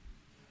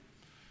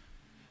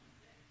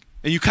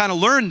 And you kind of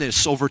learn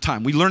this over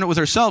time. We learn it with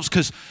ourselves,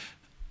 because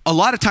a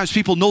lot of times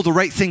people know the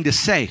right thing to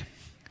say.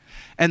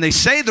 And they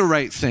say the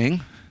right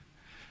thing,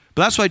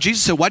 but that's why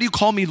Jesus said, why do you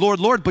call me Lord,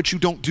 Lord, but you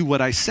don't do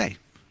what I say?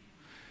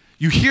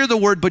 You hear the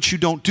word, but you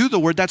don't do the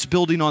word. That's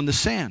building on the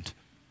sand.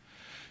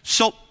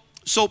 So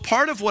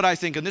part of what I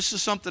think, and this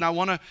is something I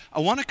want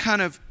to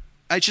kind of,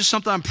 it's just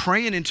something I'm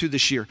praying into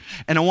this year,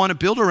 and I want to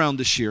build around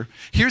this year.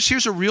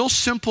 Here's a real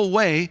simple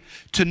way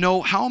to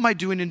know how am I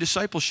doing in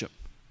discipleship.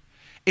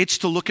 It's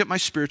to look at my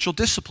spiritual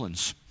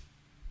disciplines.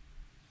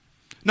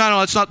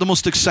 No, it's not the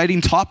most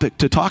exciting topic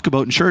to talk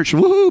about in church.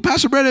 Woohoo,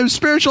 Pastor Brennan,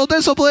 spiritual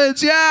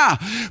disciplines, yeah.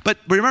 But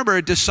remember,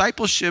 a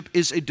discipleship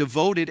is a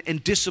devoted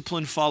and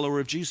disciplined follower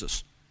of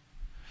Jesus.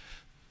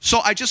 So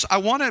I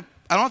don't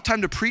have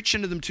time to preach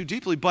into them too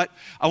deeply, but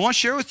I want to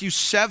share with you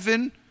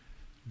 7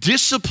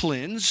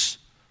 disciplines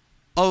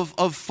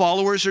of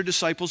followers or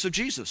disciples of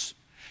Jesus.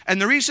 And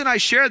the reason I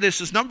share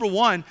this is, number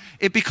one,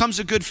 it becomes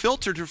a good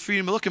filter for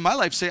you to look at my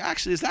life and say,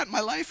 actually, is that my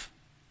life?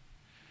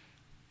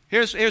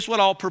 Here's what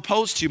I'll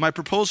propose to you. My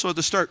proposal at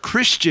the start: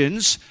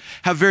 Christians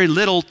have very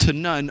little to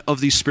none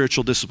of these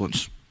spiritual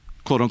disciplines.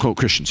 Quote unquote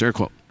Christians, air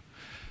quote.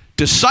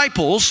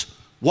 Disciples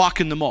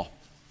walk in them all.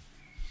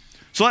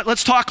 So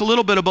let's talk a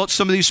little bit about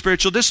some of these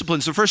spiritual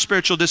disciplines. The first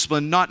spiritual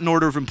discipline, not in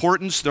order of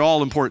importance, they're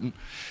all important,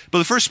 but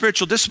the first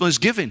spiritual discipline is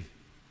giving.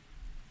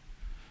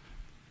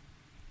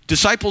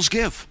 Disciples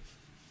give.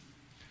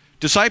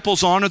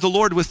 Disciples honor the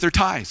Lord with their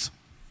tithes.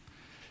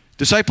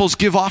 Disciples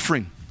give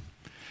offering.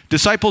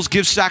 Disciples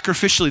give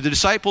sacrificially. The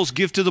disciples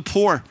give to the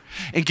poor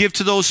and give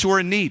to those who are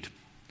in need.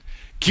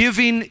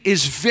 Giving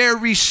is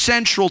very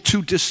central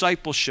to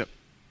discipleship.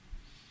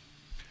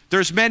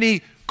 There's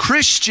many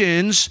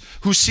Christians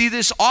who see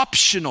this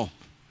optional,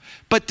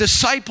 but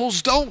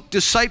disciples don't.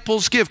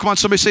 Disciples give. Come on,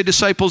 somebody say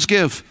disciples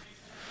give.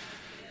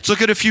 Let's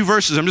look at a few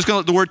verses. I'm just going to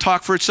let the word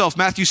talk for itself.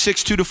 Matthew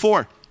 6,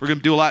 2-4. We're going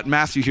to do a lot in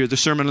Matthew here, the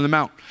Sermon on the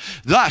Mount.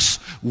 Thus,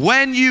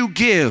 when you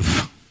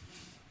give,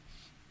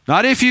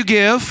 not if you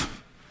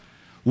give,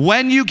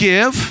 when you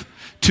give,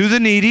 To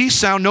the needy,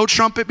 sound no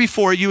trumpet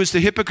before you, as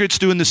the hypocrites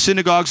do in the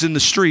synagogues and the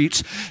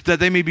streets, that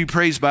they may be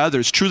praised by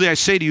others. Truly I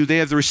say to you, they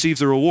have received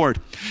the reward.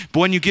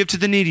 But when you give to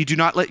the needy, do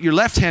not let your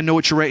left hand know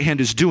what your right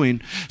hand is doing,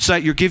 so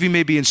that your giving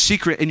may be in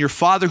secret, and your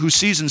Father who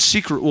sees in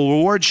secret will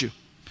reward you.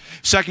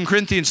 2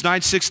 Corinthians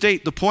 9, 6 to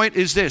 8. The point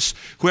is this: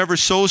 whoever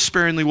sows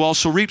sparingly will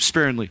also reap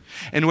sparingly,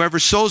 and whoever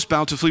sows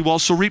bountifully will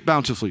also reap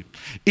bountifully.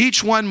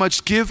 Each one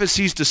must give as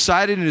he's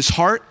decided in his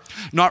heart,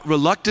 not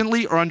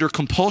reluctantly or under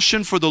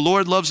compulsion, for the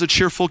Lord loves a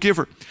cheerful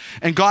giver.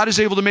 And God is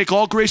able to make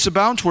all grace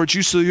abound towards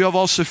you, so that you have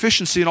all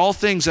sufficiency in all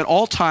things at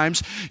all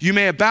times. You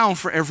may abound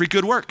for every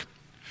good work.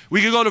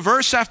 We could go to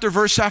verse after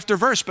verse after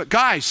verse, but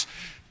guys,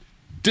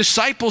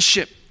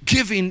 discipleship,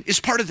 giving is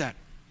part of that.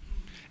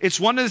 It's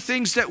one of the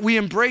things that we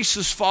embrace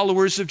as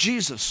followers of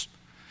Jesus.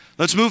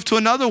 Let's move to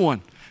another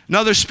one.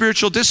 Another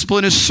spiritual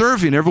discipline is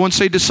serving. Everyone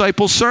say,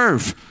 disciples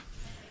serve.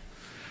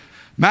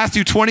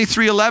 Matthew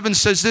 23:11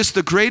 says this: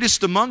 the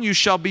greatest among you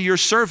shall be your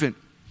servant.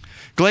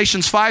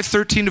 Galatians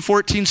 5:13 to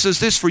 14 says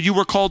this: for you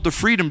were called to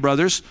freedom,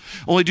 brothers.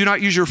 Only do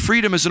not use your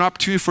freedom as an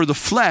opportunity for the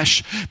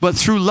flesh, but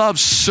through love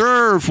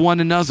serve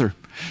one another.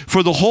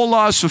 For the whole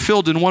law is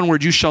fulfilled in one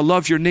word: you shall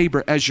love your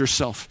neighbor as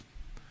yourself.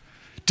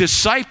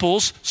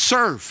 Disciples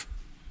serve.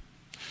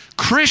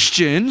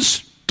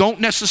 Christians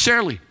don't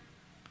necessarily.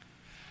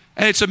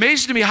 And it's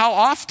amazing to me how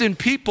often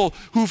people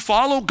who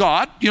follow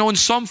God, in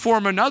some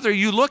form or another,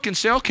 you look and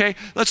say, okay,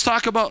 let's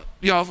talk about,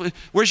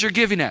 where's your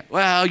giving at?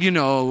 Well,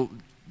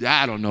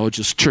 I don't know,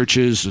 just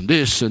churches and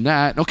this and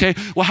that. Okay,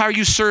 well, how are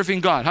you serving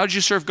God? How did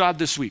you serve God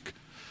this week?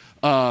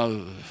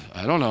 I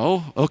don't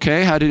know.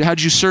 Okay, how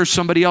did you serve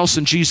somebody else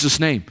in Jesus'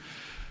 name?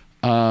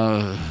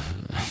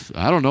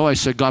 I don't know. I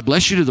said, God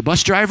bless you to the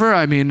bus driver.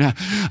 I mean,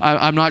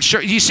 I'm not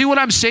sure. You see what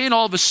I'm saying?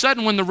 All of a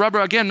sudden, when the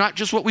rubber, again, not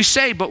just what we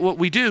say, but what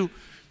we do,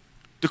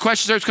 the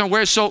question starts coming,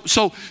 where?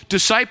 So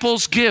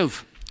disciples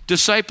give,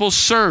 disciples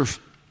serve.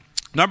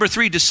 Number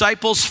 3,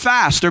 disciples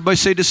fast. Everybody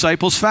say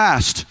disciples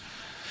fast.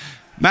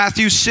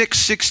 Matthew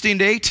 6:16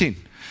 to 18.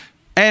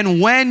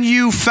 And when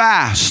you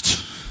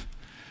fast,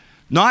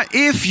 not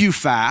if you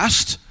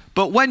fast,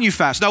 but when you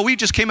fast. Now, we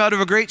just came out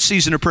of a great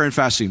season of prayer and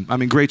fasting. I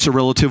mean, great's a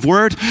relative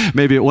word.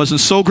 Maybe it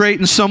wasn't so great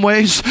in some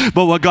ways,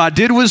 but what God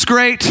did was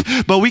great.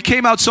 But we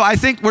came out, so I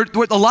think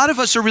a lot of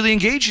us are really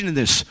engaging in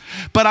this.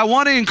 But I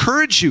want to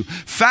encourage you,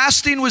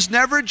 fasting was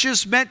never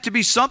just meant to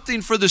be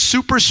something for the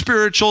super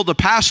spiritual, the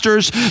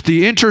pastors,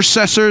 the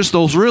intercessors,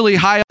 those really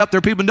high up there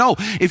people. No,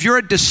 if you're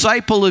a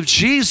disciple of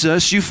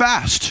Jesus, you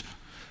fast.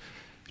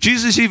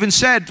 Jesus even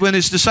said when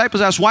his disciples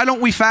asked, why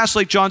don't we fast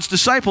like John's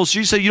disciples?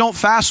 Jesus said, you don't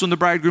fast when the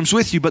bridegroom's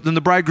with you, but then the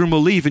bridegroom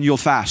will leave and you'll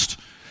fast.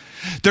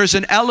 There's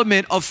an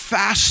element of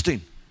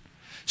fasting.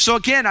 So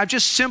again, I've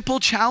just simple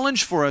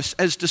challenge for us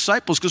as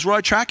disciples, because we're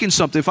all tracking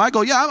something. If I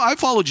go, yeah, I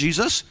follow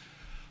Jesus.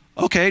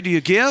 Okay, do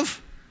you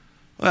give?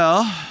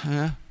 Well,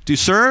 yeah. Do you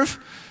serve?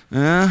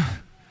 Do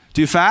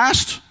you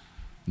fast?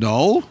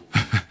 No.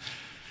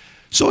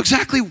 So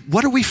exactly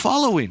what are we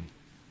following?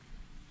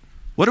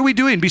 What are we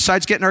doing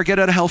besides getting our get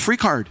out of hell free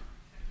card?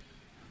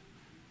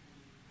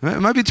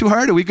 It might be too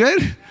hard. Are we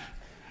good?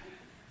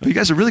 Oh, you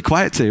guys are really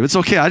quiet today. It's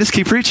okay. I just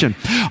keep preaching.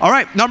 All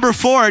right. Number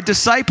 4,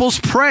 disciples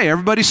pray.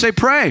 Everybody say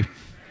pray.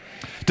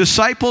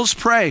 Disciples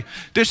pray.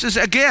 This is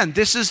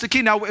the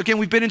key. Now, again,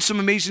 we've been in some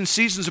amazing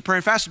seasons of prayer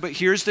and fasting, but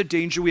here's the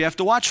danger we have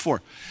to watch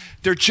for.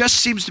 There just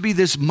seems to be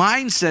this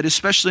mindset,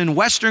 especially in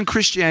Western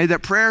Christianity,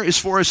 that prayer is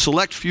for a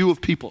select few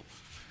of people.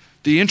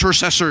 The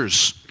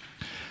intercessors.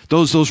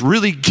 Those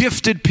really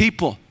gifted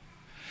people.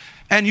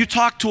 And you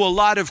talk to a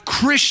lot of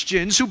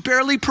Christians who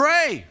barely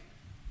pray.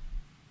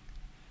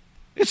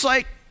 It's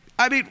like,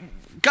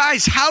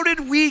 guys, how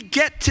did we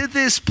get to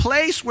this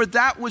place where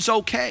that was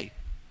okay?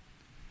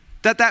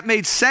 That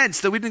made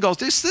sense, that we didn't go,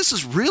 this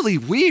is really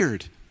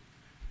weird.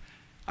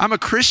 I'm a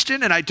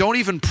Christian and I don't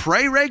even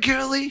pray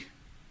regularly.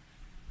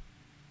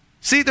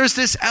 See, there's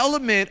this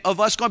element of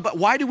us going, but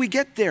why do we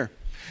get there?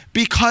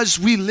 Because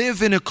we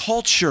live in a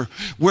culture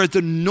where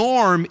the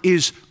norm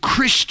is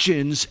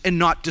Christians and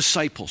not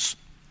disciples.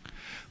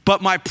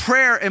 But my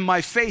prayer and my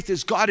faith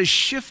is God is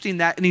shifting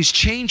that and he's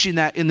changing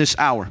that in this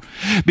hour.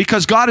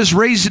 Because God is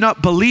raising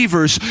up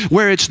believers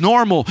where it's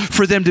normal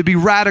for them to be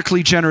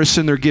radically generous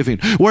in their giving.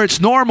 Where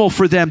it's normal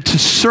for them to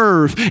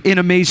serve in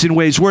amazing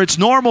ways. Where it's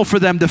normal for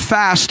them to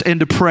fast and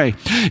to pray.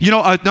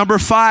 Number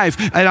 5,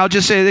 and I'll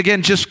just say it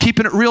again, just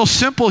keeping it real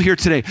simple here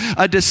today.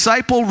 A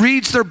disciple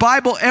reads their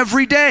Bible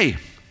every day.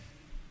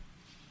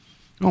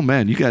 Oh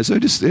man, you guys, I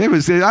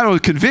don't know,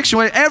 conviction.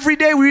 Every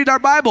day we read our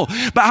Bible.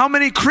 But how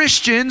many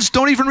Christians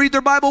don't even read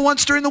their Bible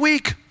once during the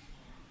week?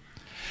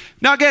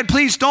 Now again,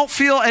 please don't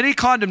feel any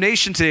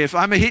condemnation today. If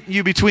I'm hitting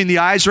you between the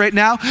eyes right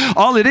now,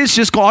 all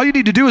you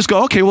need to do is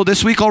go, okay, well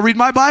this week I'll read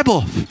my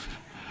Bible.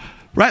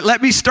 Right?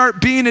 Let me start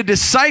being a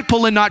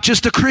disciple and not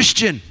just a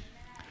Christian.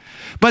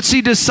 But see,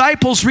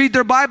 disciples read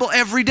their Bible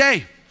every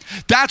day.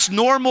 That's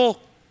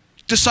normal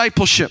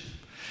discipleship.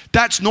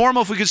 That's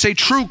normal, if we could say,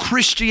 true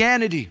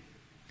Christianity.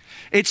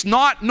 It's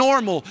not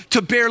normal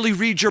to barely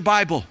read your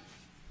Bible.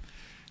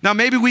 Now,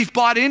 maybe we've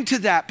bought into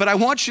that, but I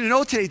want you to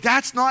know today,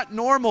 that's not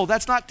normal.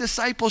 That's not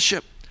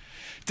discipleship.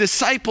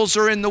 Disciples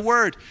are in the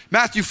Word.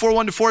 Matthew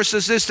 4:1-4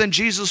 says this, then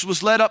Jesus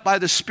was led up by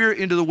the Spirit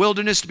into the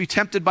wilderness to be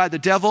tempted by the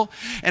devil.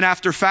 And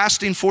after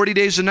fasting 40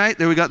 days a night,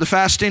 there we got the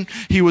fasting,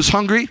 he was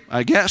hungry,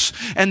 I guess.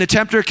 And the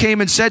tempter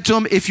came and said to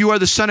him, if you are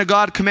the Son of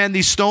God, command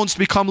these stones to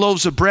become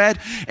loaves of bread.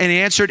 And he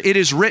answered, it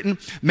is written,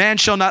 man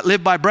shall not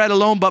live by bread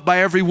alone, but by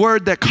every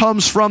word that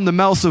comes from the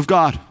mouth of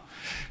God.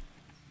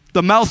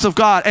 The mouth of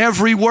God,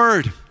 every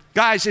word.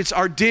 Guys, it's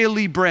our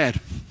daily bread.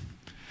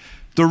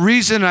 The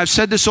reason, and I've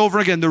said this over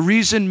again, the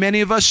reason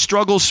many of us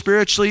struggle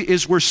spiritually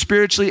is we're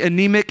spiritually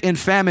anemic and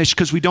famished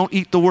because we don't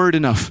eat the Word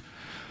enough.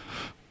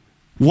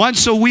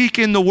 Once a week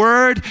in the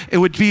Word, it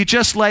would be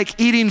just like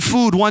eating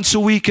food once a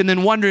week and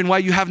then wondering why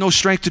you have no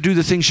strength to do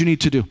the things you need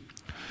to do.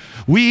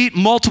 We eat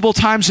multiple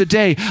times a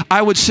day.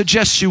 I would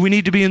suggest to you we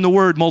need to be in the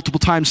Word multiple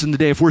times in the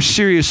day if we're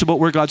serious about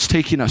where God's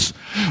taking us.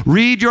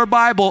 Read your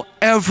Bible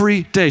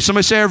every day.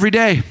 Somebody say every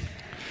day.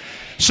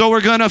 So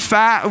we're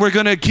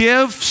gonna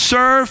give,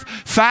 serve,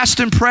 fast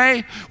and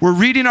pray. We're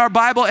reading our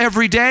Bible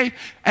every day.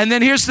 And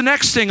then here's the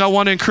next thing I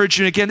want to encourage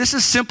you. Again, this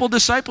is simple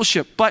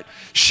discipleship, but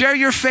share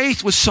your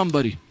faith with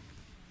somebody.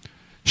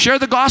 Share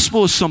the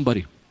gospel with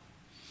somebody.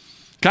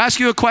 Can I ask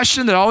you a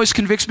question that always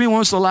convicts me? When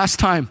was the last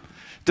time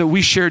that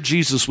we shared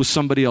Jesus with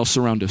somebody else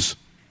around us?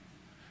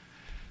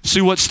 See,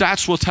 what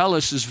stats will tell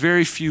us is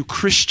very few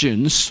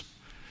Christians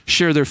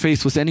share their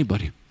faith with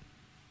anybody.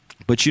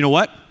 But you know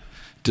what?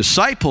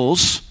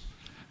 Disciples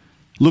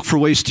look for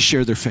ways to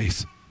share their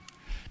faith.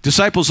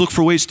 Disciples look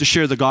for ways to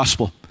share the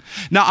gospel.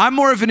 Now, I'm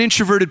more of an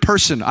introverted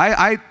person.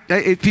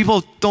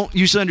 People don't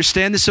usually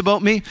understand this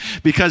about me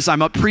because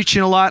I'm up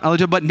preaching a lot,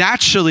 but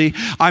naturally,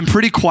 I'm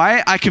pretty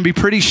quiet. I can be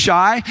pretty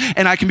shy,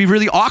 and I can be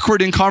really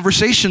awkward in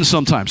conversations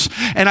sometimes.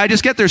 And I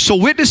just get there. So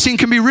witnessing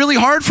can be really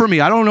hard for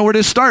me. I don't know where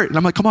to start. And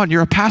I'm like, come on,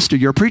 you're a pastor,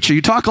 you're a preacher,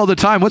 you talk all the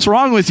time. What's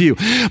wrong with you?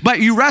 But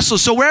you wrestle.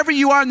 So wherever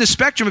you are in the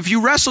spectrum, if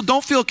you wrestle,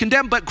 don't feel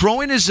condemned. But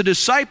growing as a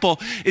disciple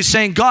is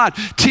saying, God,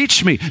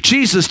 teach me.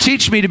 Jesus,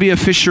 teach me to be a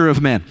fisher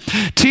of men.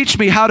 Teach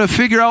me how to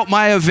figure out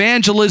my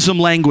evangelism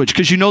language,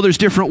 because you know there's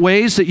different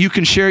ways that you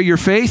can share your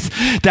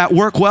faith that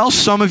work well.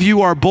 Some of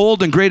you are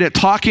bold and great at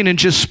talking and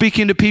just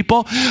speaking to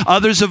people.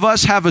 Others of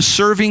us have a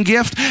serving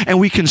gift and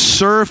we can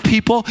serve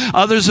people.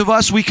 Others of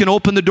us, we can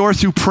open the door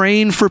through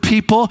praying for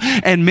people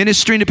and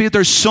ministering to people.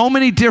 There's so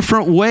many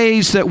different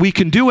ways that we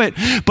can do it,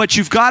 but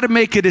you've got to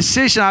make a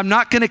decision. I'm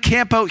not going to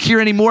camp out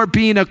here anymore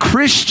being a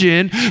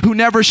Christian who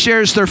never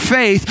shares their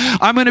faith.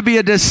 I'm going to be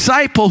a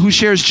disciple who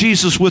shares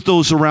Jesus with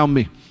those around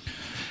me.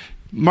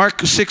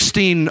 Mark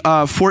 16,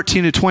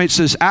 14-20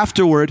 says,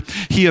 afterward,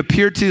 he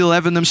appeared to the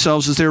 11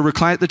 themselves as they were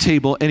reclined at the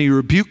table, and he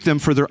rebuked them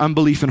for their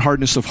unbelief and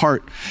hardness of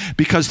heart,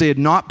 because they had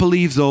not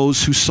believed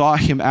those who saw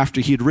him after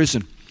he had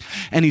risen.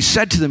 And he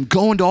said to them,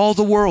 go into all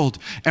the world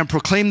and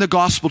proclaim the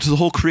gospel to the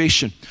whole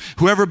creation.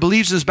 Whoever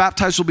believes and is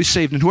baptized will be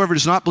saved, and whoever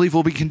does not believe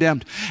will be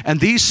condemned. And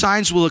these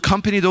signs will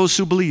accompany those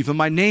who believe. In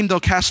my name they'll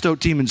cast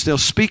out demons. They'll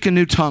speak in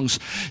new tongues.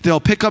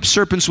 They'll pick up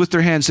serpents with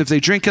their hands. If they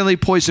drink any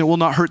poison, it will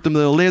not hurt them.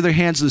 They'll lay their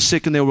hands on the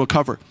sick and they will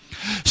recover.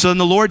 So then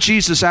the Lord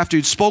Jesus, after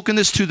he'd spoken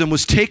this to them,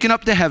 was taken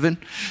up to heaven,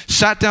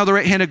 sat down at the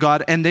right hand of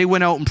God, and they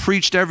went out and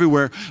preached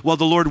everywhere while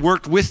the Lord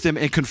worked with them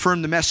and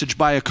confirmed the message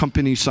by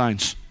accompanying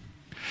signs.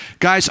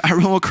 Guys, I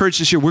really encourage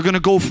this year. We're going to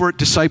go for it,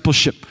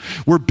 discipleship.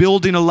 We're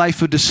building a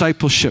life of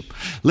discipleship.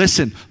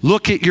 Listen,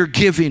 look at your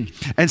giving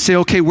and say,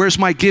 okay, where's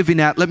my giving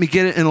at? Let me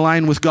get it in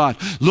line with God.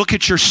 Look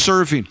at your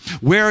serving.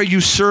 Where are you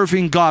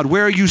serving God?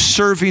 Where are you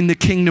serving the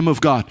kingdom of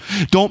God?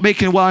 Don't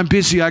make it, well, I'm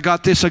busy. I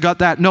got this, I got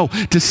that. No,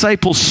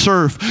 disciples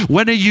serve.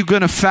 When are you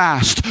going to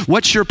fast?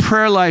 What's your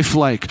prayer life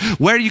like?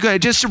 Where are you going to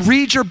just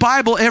read your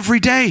Bible every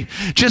day?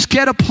 Just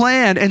get a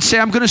plan and say,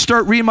 I'm going to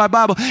start reading my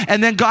Bible.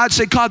 And then God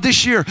say, God,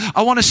 this year,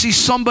 I want to see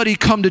somebody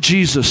come to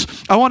Jesus.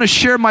 I want to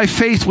share my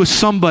faith with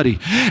somebody.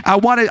 I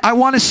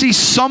want to see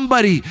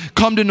somebody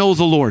come to know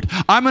the Lord.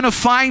 I'm going to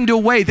find a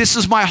way. This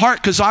is my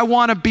heart because I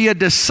want to be a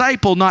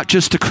disciple, not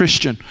just a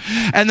Christian.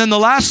 And then the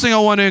last thing I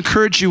want to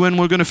encourage you, and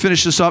we're going to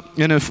finish this up,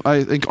 and if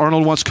I think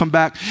Arnold wants to come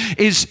back,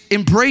 is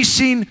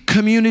embracing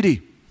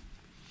community.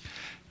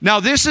 Now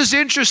this is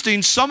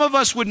interesting. Some of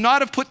us would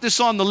not have put this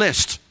on the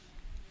list.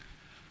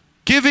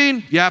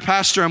 Giving, yeah,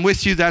 Pastor, I'm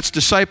with you. That's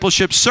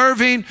discipleship.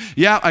 Serving,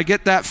 yeah, I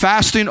get that.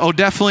 Fasting, oh,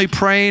 definitely.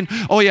 Praying,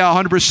 oh, yeah,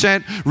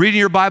 100%. Reading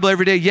your Bible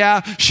every day,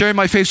 yeah. Sharing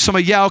my faith with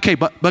somebody, yeah, okay.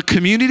 But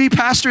community,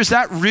 Pastor, is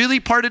that really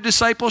part of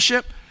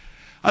discipleship?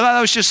 I thought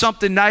that was just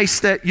something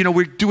nice that,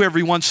 we do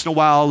every once in a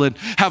while and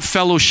have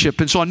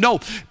fellowship and so on. No,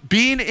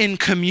 being in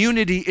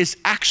community is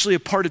actually a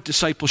part of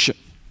discipleship.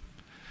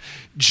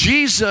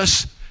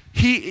 Jesus,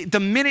 the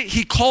minute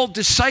he called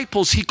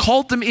disciples, he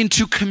called them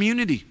into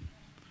community.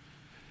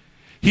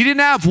 He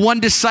didn't have one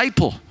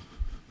disciple.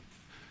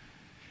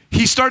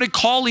 He started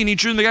calling, he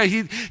drew them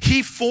together.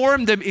 He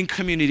formed them in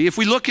community. If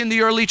we look in the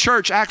early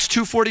church, Acts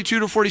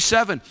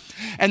 2:42-47,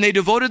 and they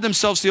devoted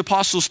themselves to the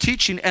apostles'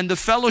 teaching and the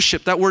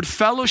fellowship. That word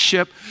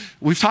fellowship,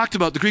 we've talked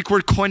about, the Greek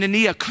word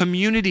koinonia,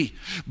 community,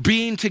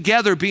 being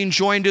together, being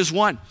joined as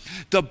one.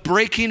 The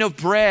breaking of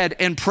bread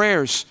and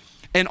prayers.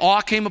 And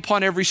awe came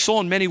upon every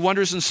soul, and many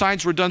wonders and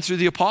signs were done through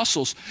the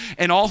apostles.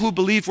 And all who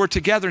believed were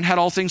together and had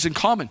all things in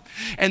common.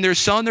 And they're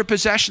selling their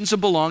possessions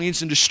and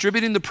belongings and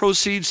distributing the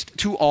proceeds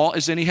to all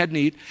as any had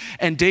need.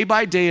 And day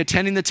by day,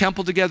 attending the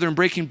temple together and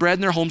breaking bread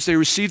in their homes, they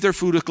received their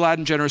food with glad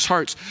and generous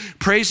hearts,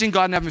 praising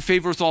God and having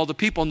favor with all the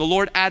people. And the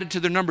Lord added to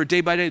their number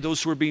day by day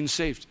those who were being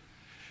saved.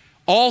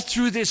 All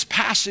through this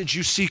passage,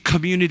 you see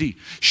community,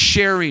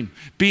 sharing,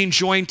 being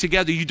joined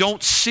together. You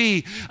don't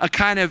see a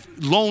kind of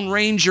Lone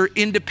Ranger,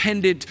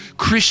 independent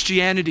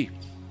Christianity.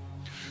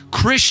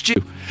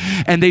 Christian,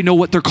 and they know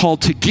what they're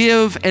called to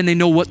give, and they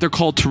know what they're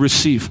called to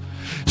receive.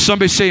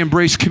 Somebody say,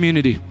 embrace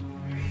community.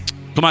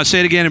 Come on, say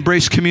it again,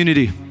 embrace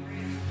community.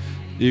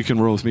 You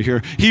can roll with me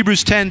here.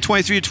 Hebrews 10,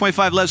 23 to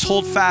 25, let's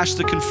hold fast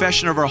the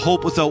confession of our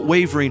hope without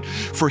wavering,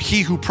 for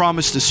he who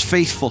promised is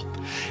faithful.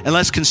 And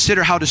let's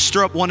consider how to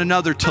stir up one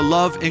another to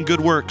love and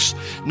good works,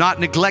 not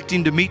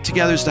neglecting to meet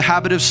together as the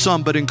habit of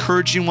some, but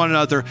encouraging one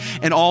another,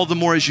 and all the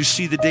more as you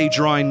see the day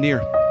drawing near.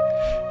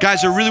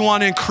 Guys, I really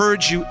want to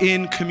encourage you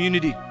in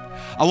community.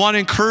 I want to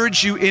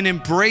encourage you in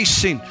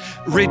embracing,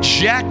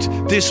 reject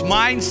this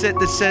mindset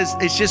that says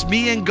it's just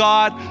me and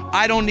God.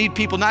 I don't need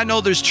people. And I know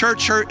there's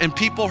church hurt and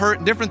people hurt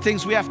and different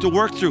things we have to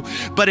work through,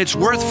 but it's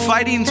worth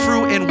fighting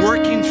through and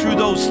working through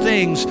those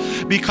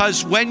things,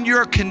 because when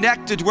you're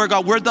connected to where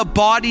God, we're the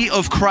body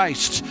of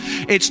Christ.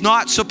 It's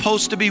not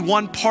supposed to be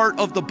one part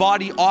of the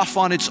body off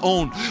on its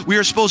own. We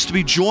are supposed to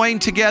be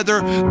joined together,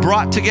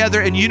 brought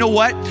together. And you know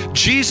what?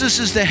 Jesus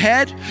is the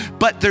head,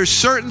 but there's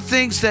certain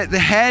things that the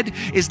head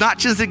is not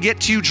just to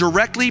get to you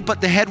directly, but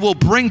the head will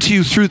bring to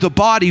you through the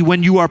body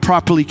when you are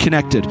properly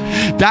connected.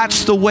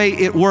 That's the way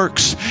it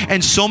works.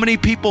 And so many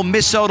people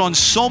miss out on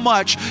so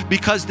much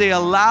because they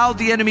allow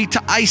the enemy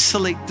to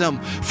isolate them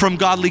from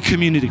godly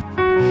community.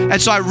 And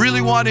so I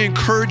really want to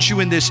encourage you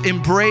in this.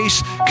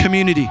 Embrace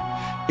community.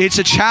 It's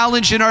a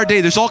challenge in our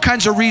day. There's all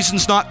kinds of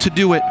reasons not to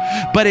do it,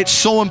 but it's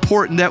so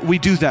important that we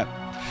do that.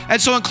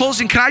 And so in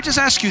closing, can I just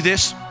ask you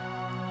this?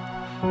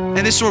 And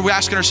this is where we're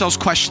asking ourselves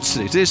questions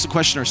today. This is the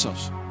question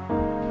ourselves.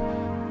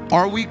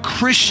 Are we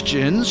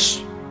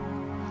Christians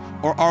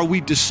or are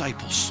we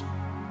disciples?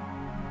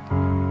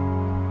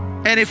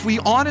 And if we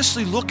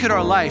honestly look at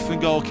our life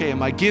and go, okay,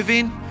 am I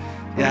giving?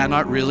 Yeah,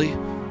 not really.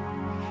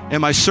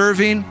 Am I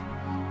serving?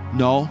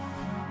 No.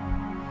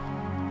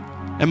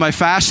 Am I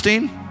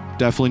fasting?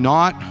 Definitely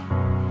not.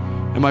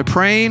 Am I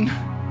praying?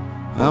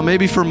 Well,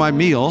 maybe for my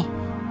meal.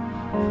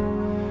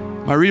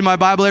 Am I reading my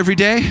Bible every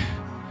day?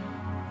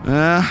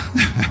 Right?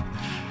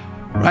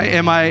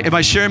 Am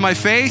I sharing my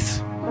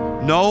faith?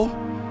 No.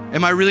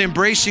 Am I really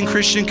embracing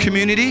Christian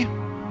community?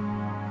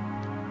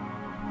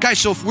 Guys,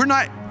 so if we're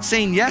not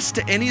saying yes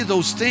to any of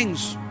those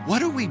things,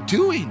 what are we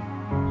doing?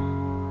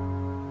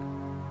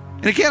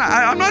 And again,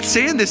 I'm not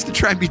saying this to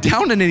try and be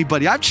down on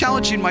anybody. I'm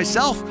challenging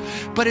myself.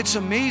 But it's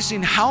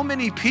amazing how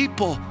many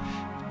people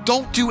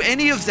don't do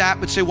any of that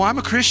but say, well, I'm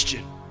a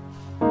Christian.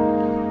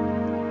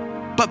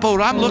 But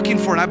what I'm looking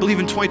for, and I believe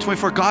in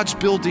 2024, God's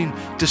building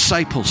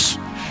disciples.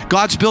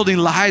 God's building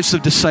lives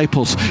of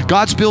disciples.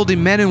 God's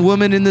building men and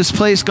women in this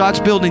place. God's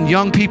building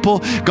young people.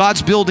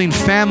 God's building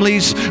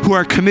families who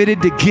are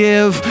committed to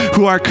give,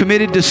 who are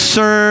committed to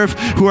serve,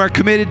 who are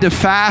committed to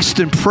fast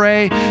and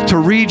pray, to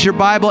read your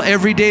Bible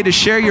every day, to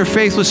share your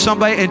faith with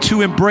somebody, and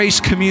to embrace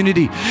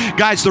community.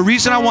 Guys, the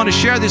reason I want to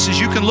share this is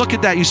you can look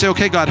at that. You say,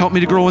 okay, God, help me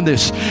to grow in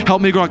this.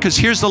 Help me to grow. Because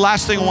here's the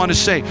last thing I want to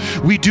say.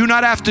 We do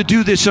not have to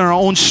do this in our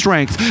own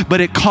strength,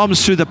 but it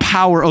comes through the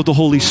power of the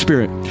Holy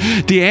Spirit.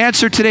 The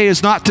answer today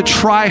is not to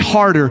try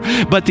harder,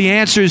 but the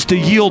answer is to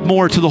yield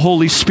more to the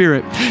Holy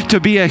Spirit, to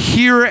be a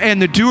hearer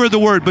and the doer of the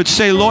word, but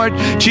say, Lord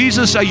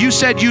Jesus, you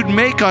said you'd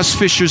make us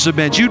fishers of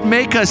men. You'd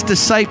make us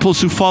disciples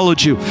who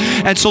followed you.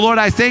 And so, Lord,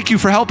 I thank you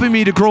for helping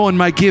me to grow in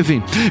my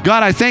giving.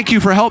 God, I thank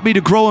you for helping me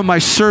to grow in my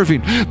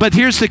serving. But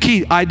here's the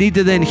key. I need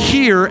to then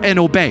hear and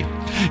obey.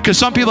 Because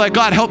some people are like,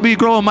 God, help me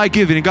grow in my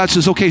giving. And God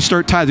says, okay,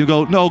 start tithing. You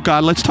go, no,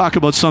 God, let's talk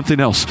about something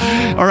else.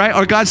 All right?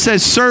 Or God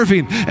says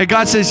serving. And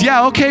God says,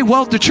 yeah, okay,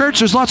 well, the church,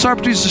 there's lots of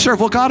opportunities to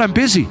serve. Well, God, I'm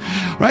busy.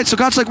 Right? So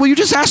God's like, well, you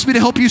just asked me to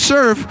help you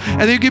serve.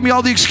 And then you give me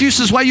all the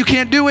excuses why you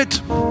can't do it.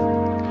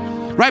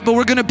 Right? But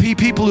we're going to be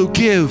people who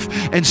give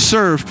and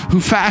serve, who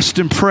fast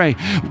and pray.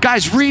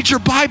 Guys, read your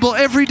Bible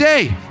every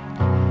day.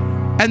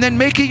 And then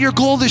make it your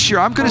goal this year.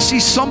 I'm going to see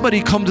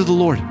somebody come to the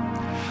Lord.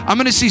 I'm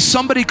going to see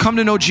somebody come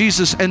to know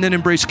Jesus and then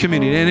embrace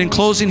community. And in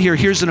closing here,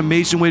 here's an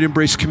amazing way to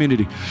embrace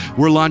community.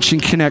 We're launching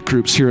Connect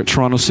groups here at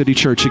Toronto City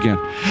Church again.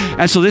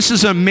 And so this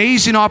is an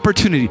amazing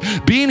opportunity.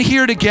 Being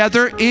here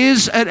together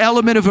is an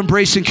element of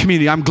embracing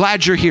community. I'm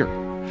glad you're here.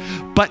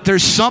 But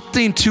there's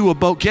something too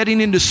about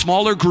getting into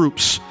smaller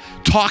groups,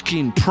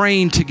 talking,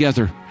 praying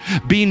together,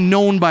 being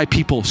known by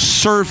people,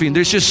 serving.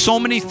 There's just so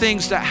many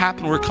things that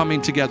happen when we're coming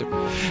together.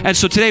 And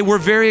so today we're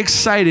very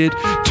excited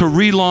to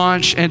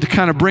relaunch and to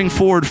kind of bring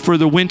forward for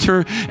the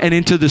winter and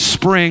into the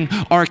spring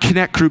our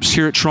Connect groups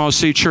here at Toronto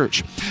City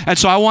Church. And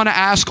so I want to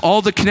ask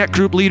all the Connect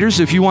group leaders,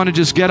 if you want to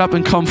just get up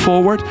and come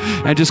forward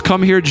and just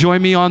come here,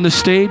 join me on the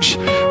stage.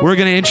 We're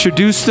going to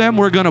introduce them.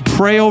 We're going to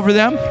pray over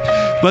them.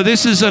 But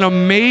this is an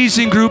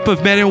amazing group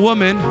of men and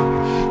women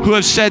who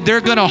have said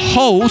they're going to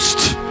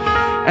host,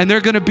 and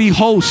they're going to be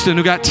hosts, and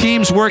we've got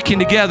teams working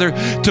together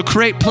to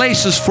create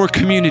places for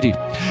community,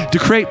 to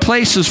create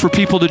places for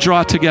people to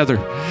draw together.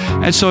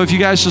 And so if you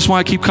guys just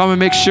want to keep coming,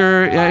 make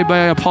sure,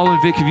 everybody, Paul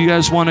and Vic, if you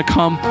guys want to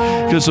come,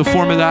 because the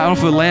form of that, I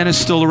don't know if Alana's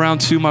still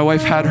around too. My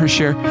wife had her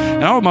share. And I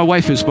don't know what my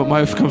wife is, but my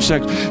wife comes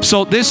next.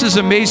 So this is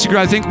amazing.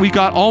 I think we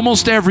got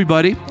almost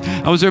everybody.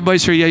 How was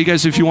everybody's here? Yeah, you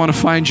guys, if you want to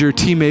find your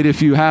teammate,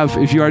 if you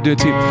are doing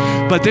a team.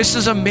 But this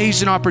is an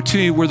amazing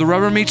opportunity where the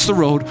rubber meets the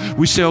road.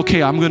 We say,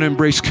 okay, I'm going to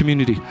embrace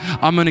community.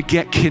 I'm going to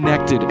get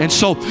connected. And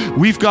so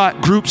we've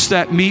got groups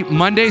that meet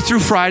Monday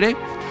through Friday.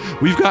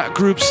 We've got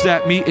groups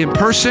that meet in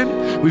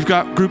person. We've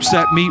got groups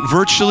that meet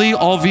virtually,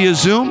 all via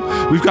Zoom.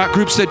 We've got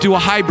groups that do a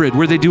hybrid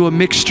where they do a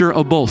mixture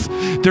of both.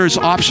 There's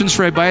options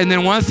for everybody. And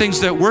then one of the things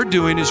that we're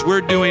doing is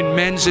we're doing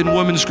men's and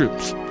women's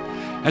groups.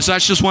 And so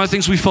that's just one of the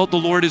things we felt the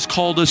Lord has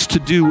called us to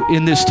do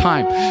in this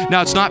time.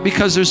 Now, it's not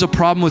because there's a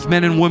problem with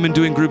men and women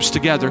doing groups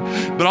together,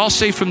 but I'll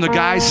say from the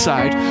guys'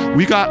 side,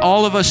 we got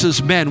all of us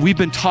as men, we've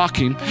been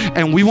talking,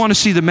 and we want to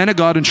see the men of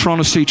God in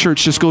Toronto City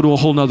Church just go to a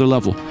whole nother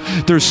level.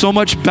 There's so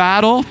much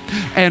battle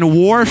and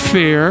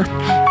warfare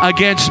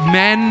against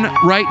men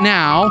right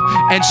now,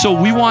 and so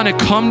we want to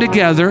come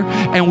together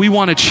and we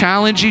want to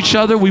challenge each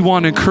other. We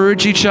want to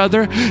encourage each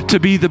other to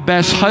be the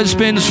best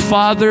husbands,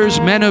 fathers,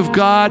 men of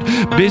God,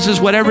 business,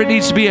 whatever it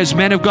needs to be as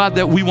men of God,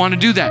 that we want to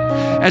do that.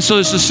 And so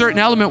there's a certain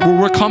element where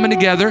we're coming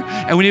together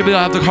and we need to be able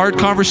to have the hard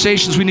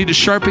conversations. We need to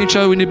sharpen each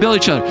other. We need to build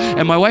each other.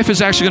 And my wife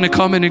is actually going to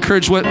come and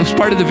encourage what is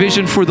part of the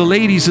vision for the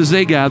ladies as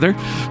they gather.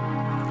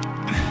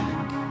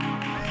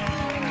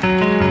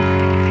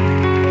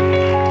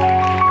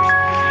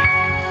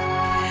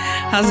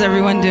 How's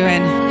everyone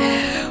doing?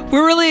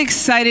 We're really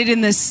excited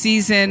in this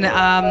season,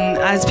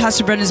 as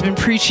Pastor Brendan's been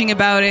preaching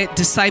about it,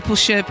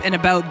 discipleship and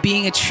about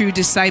being a true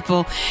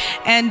disciple.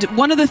 And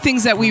one of the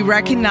things that we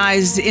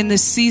recognized in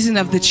this season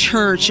of the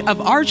church,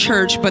 of our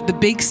church, but the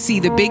big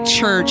C, the big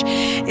church,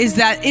 is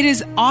that it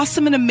is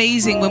awesome and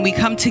amazing when we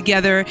come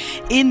together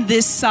in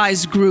this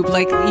size group,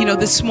 like,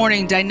 this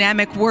morning,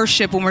 dynamic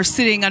worship, when we're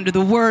sitting under the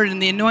word and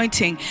the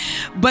anointing.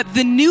 But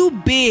the new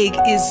big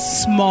is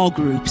small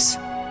groups.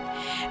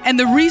 And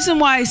the reason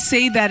why I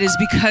say that is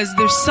because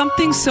there's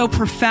something so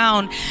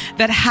profound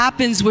that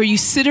happens where you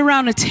sit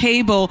around a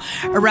table,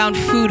 around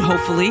food,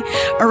 hopefully,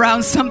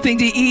 around something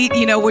to eat,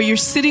 where you're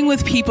sitting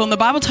with people. And the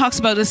Bible talks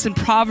about this in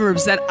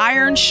Proverbs, that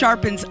iron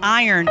sharpens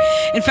iron.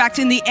 In fact,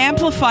 in the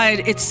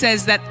Amplified, it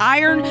says that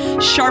iron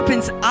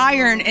sharpens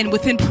iron. And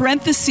within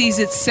parentheses,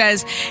 it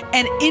says,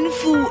 and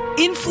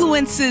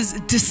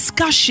influences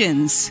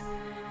discussions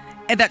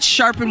that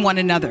sharpen one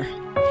another.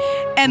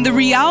 And the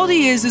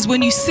reality is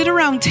when you sit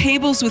around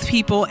tables with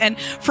people, and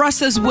for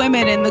us as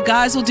women, and the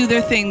guys will do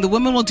their thing, the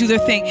women will do their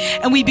thing,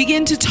 and we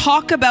begin to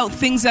talk about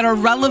things that are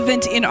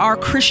relevant in our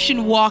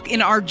Christian walk,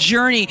 in our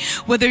journey,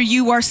 whether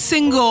you are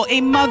single,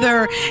 a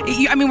mother,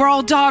 we're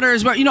all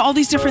daughters, we're, all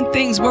these different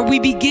things, where we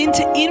begin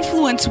to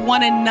influence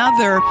one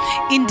another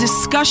in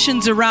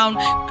discussions around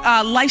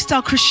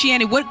lifestyle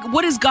Christianity.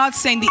 What is God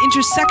saying? The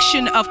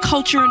intersection of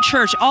culture and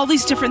church, all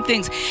these different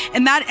things.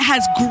 And that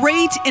has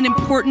great and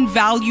important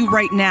value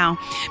right now.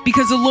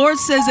 Because the Lord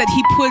says that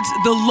he puts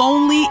the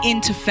lonely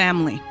into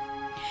family.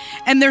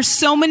 And there's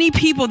so many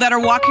people that are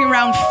walking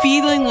around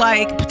feeling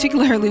like,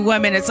 particularly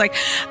women, it's like,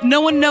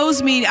 no one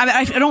knows me.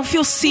 I don't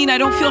feel seen. I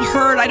don't feel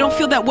heard. I don't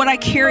feel that what I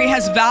carry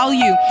has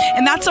value.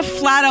 And that's a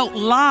flat out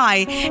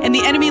lie. And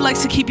the enemy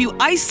likes to keep you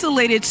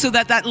isolated so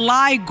that that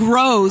lie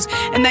grows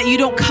and that you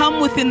don't come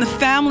within the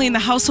family and the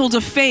household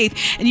of faith.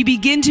 And you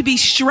begin to be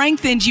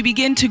strengthened. You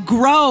begin to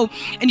grow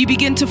and you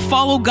begin to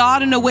follow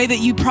God in a way that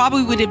you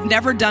probably would have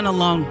never done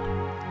alone.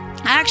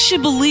 I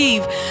actually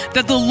believe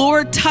that the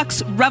Lord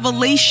tucks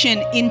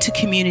revelation into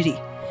community.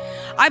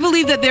 I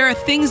believe that there are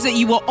things that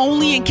you will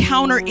only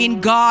encounter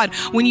in God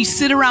when you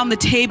sit around the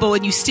table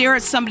and you stare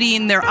at somebody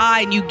in their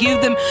eye and you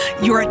give them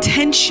your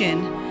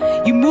attention.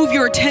 You move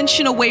your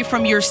attention away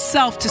from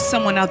yourself to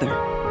someone other.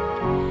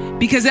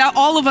 Because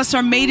all of us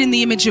are made in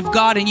the image of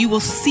God, and you will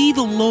see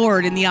the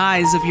Lord in the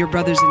eyes of your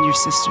brothers and your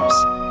sisters.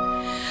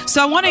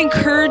 So I want to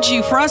encourage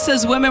you, for us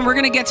as women, we're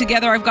going to get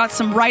together. I've got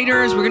some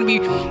writers. We're going to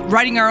be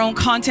writing our own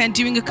content,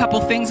 doing a couple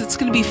things. It's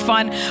going to be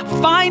fun.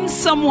 Find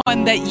someone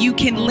that you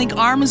can link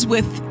arms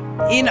with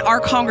in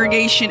our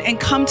congregation and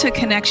come to a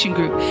connection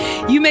group.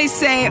 You may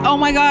say, oh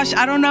my gosh,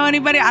 I don't know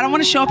anybody. I don't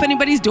want to show up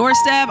anybody's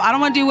doorstep. I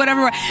don't want to do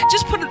whatever.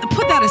 Just put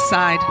that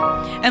aside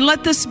and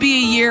let this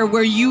be a year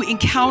where you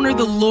encounter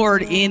the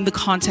Lord in the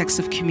context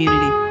of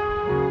community.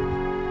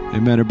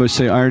 Amen. Everybody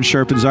say iron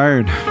sharpens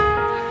iron.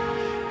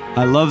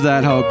 I love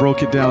that, how it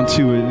broke it down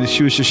too. And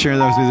she was just sharing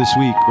that with me this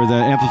week, where the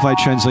Amplified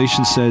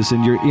Translation says,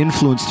 and you're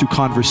influenced through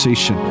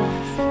conversation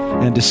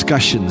and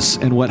discussions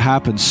and what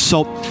happens.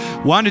 So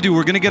we're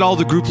going to get all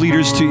the group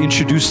leaders to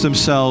introduce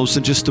themselves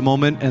in just a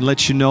moment and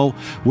let you know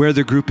where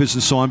their group is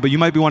and so on. But you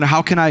might be wondering,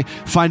 how can I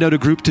find out a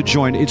group to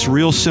join? It's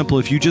real simple.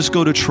 If you just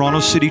go to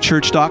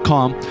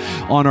torontocitychurch.com,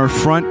 on our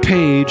front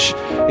page,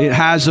 it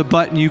has a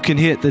button you can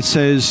hit that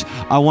says,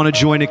 I want to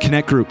join a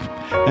connect group.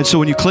 And so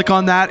when you click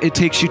on that, it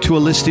takes you to a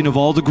listing of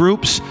all the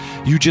groups.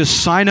 You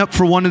just sign up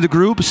for one of the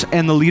groups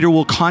and the leader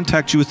will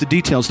contact you with the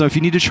details. Now, if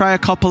you need to try a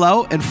couple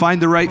out and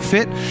find the right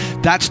fit,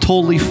 that's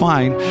totally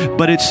fine,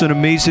 but it's an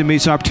amazing,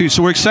 amazing opportunity.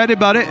 So we're excited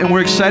about it, and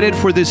we're excited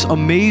for this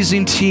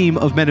amazing team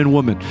of men and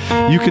women.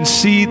 You can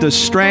see the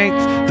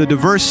strength, the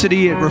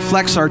diversity. It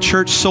reflects our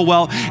church so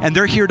well, and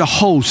they're here to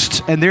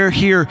host, and they're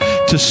here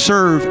to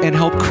serve and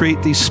help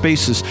create these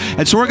spaces.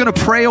 And so we're going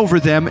to pray over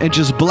them and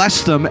just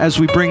bless them as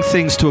we bring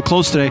things to a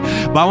close today.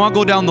 But I want to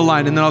go down the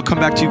line, and then I'll come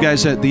back to you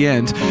guys at the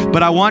end.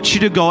 But I want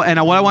you to go,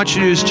 and what I want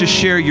you to do is just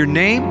share your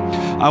name.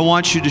 I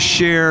want you to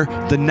share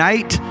the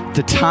night,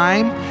 the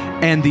time,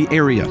 and the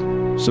area.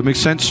 So it makes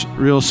sense?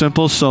 Real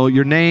simple. So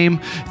your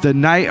name, the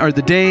night or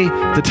the day,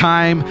 the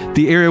time,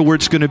 the area where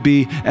it's going to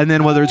be, and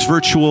then whether it's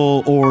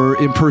virtual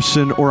or in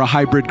person or a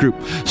hybrid group.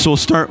 So we'll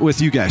start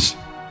with you guys.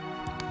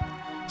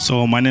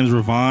 So my name is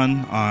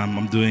Ravon.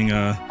 I'm doing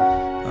a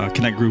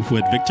Connect group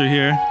with Victor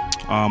here.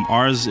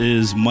 Ours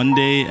is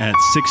Monday at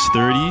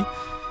 6:30.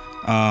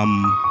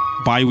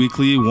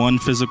 Bi-weekly, one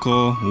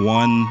physical,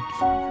 one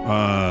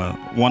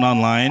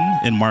online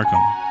in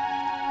Markham.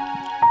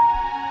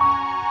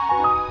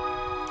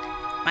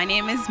 My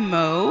name is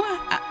Mo,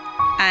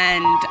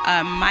 and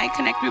my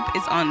Connect group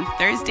is on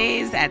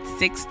Thursdays at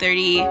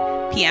 6:30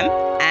 p.m.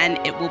 and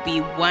it will be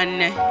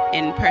one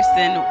in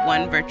person,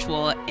 one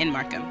virtual in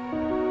Markham.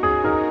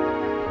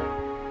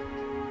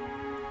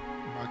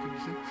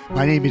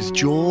 My name is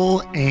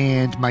Joel,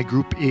 and my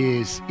group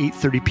is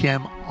 8:30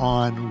 p.m.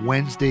 on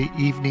Wednesday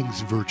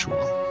evenings virtual.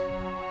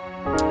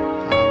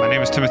 My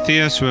name is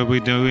Timotheus. We'll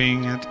be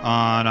doing it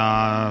on,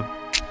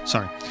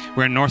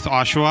 we're in North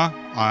Oshawa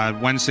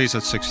Wednesdays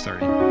at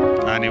 6:30,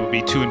 and it will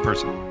be 2 in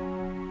person.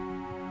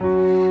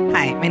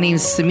 Hi, my name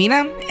is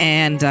Samina,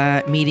 and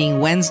meeting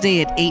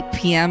Wednesday at 8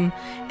 p.m.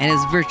 and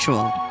it's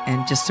virtual.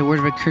 And just a word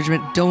of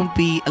encouragement, don't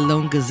be a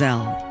lone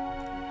gazelle.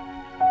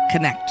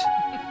 Connect.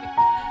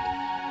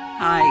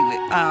 Hi,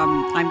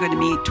 I'm going to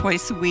meet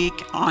twice a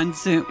week on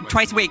Zoom.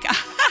 Twice a week.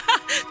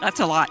 That's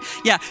a lot.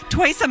 Yeah,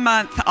 twice a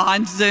month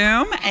on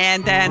Zoom,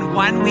 and then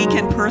 1 week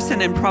in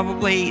person, and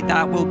probably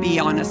that will be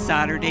on a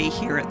Saturday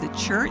here at the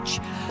church.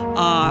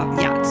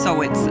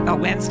 So it's a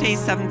Wednesday,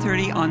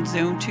 7:30 on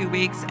Zoom, 2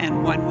 weeks,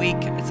 and 1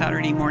 week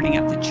Saturday morning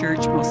at the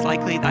church. Most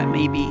likely that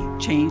may be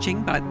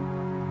changing, but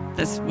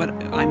that's what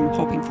I'm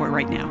hoping for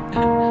right now.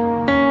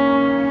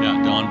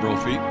 Yeah, Don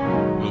Brophy.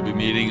 We'll be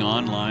meeting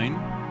online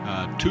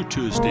 2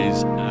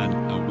 Tuesdays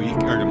a week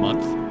or a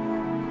month.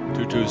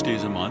 2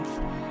 Tuesdays a month.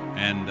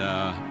 And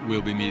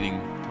we'll be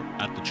meeting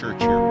at the church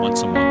here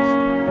once a month.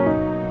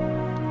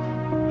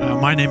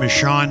 My name is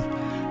Sean.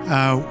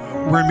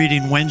 We're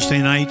meeting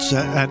Wednesday nights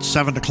at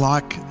 7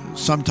 o'clock.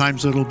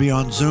 Sometimes it'll be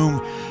on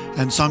Zoom,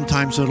 and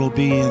sometimes it'll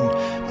be in,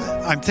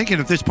 I'm thinking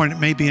at this point it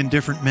may be in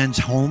different men's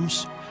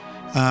homes.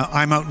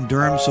 I'm out in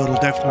Durham, so it'll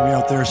definitely be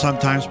out there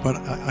sometimes, but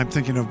I'm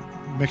thinking of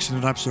mixing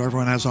it up so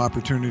everyone has the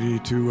opportunity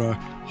to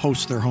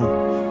host their home.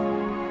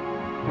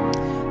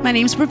 My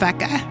name's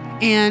Rebecca,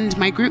 and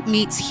my group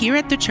meets here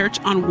at the church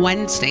on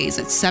Wednesdays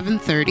at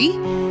 7:30.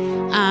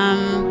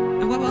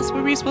 And what else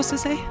were we supposed to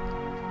say?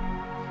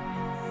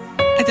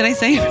 Did I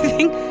say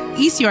everything?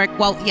 East York.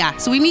 Well, yeah.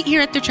 So we meet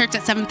here at the church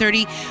at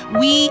 7:30.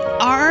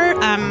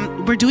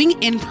 We're doing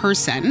in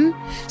person.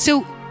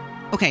 So,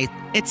 okay,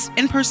 it's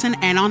in person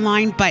and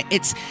online, but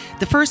it's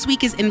the first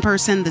week is in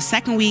person, the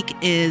second week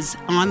is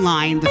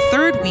online, the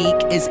third week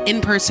is in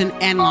person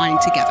and online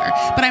together.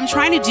 But I'm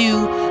trying to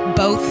do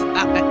both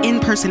in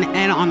person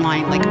and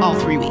online, like all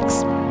 3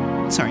 weeks.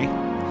 Sorry.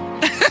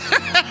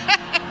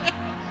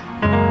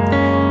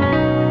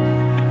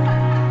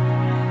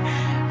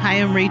 Hi,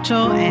 I'm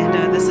Rachel,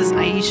 and this is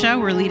Aisha.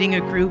 We're leading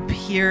a group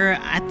here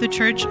at the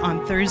church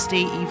on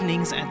Thursday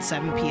evenings at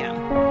 7 p.m.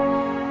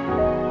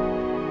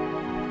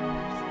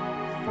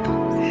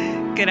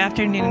 Good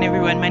afternoon,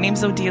 everyone. My name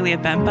is Odelia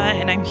Bemba,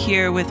 and I'm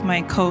here with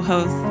my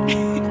co-host,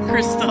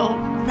 Crystal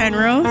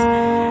Penrose.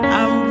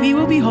 We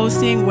will be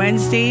hosting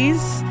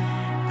Wednesdays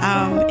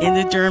in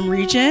the Durham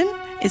region.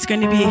 It's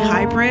going to be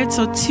hybrid,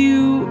 so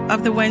 2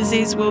 of the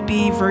Wednesdays will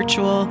be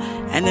virtual,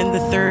 and then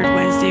the third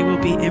Wednesday will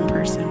be in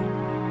person.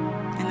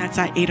 And that's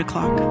at 8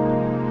 o'clock.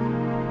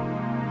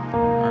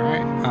 All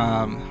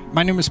right.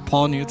 My name is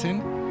Paul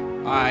Newton.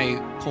 I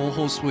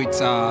co-host with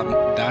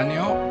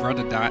Daniel,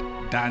 brother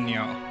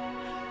Daniel.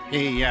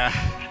 Hey,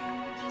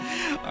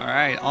 all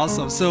right,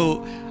 awesome.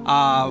 So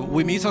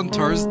we meet on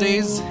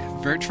Thursdays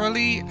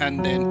virtually,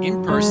 and then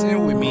in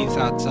person we meet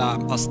at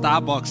a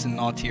Starbucks in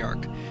North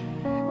York.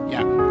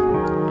 Yeah.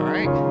 All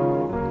right.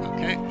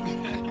 Okay.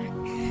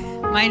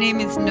 My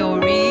name is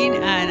Noreen,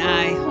 and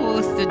I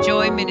host the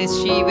Joy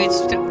Ministry, which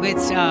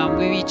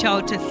we reach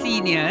out to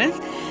seniors.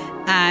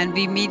 And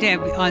we meet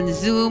on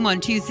Zoom on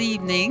Tuesday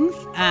evenings,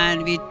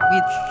 and we're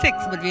 6,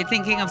 but we're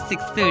thinking of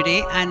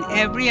 6:30. And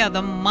every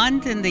other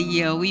month in the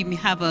year, we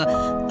have a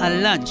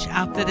lunch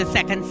after the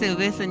second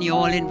service, and you're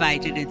all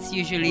invited. It's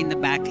usually in the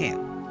back here,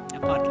 a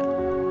potluck.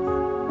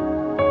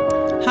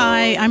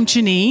 Hi, I'm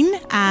Janine,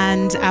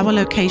 and our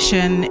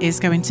location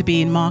is going to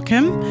be in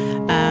Markham.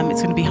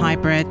 It's going to be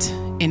hybrid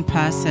in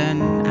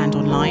person and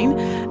online.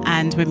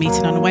 And we're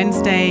meeting on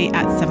Wednesday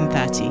at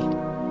 7:30.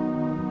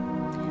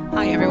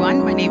 Hi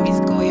everyone, my name is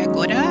Goya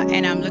Goda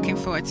and I'm looking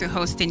forward to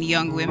hosting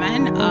Young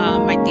Women.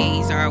 My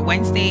days are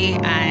Wednesday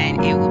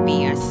and it will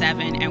be at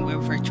 7 and we're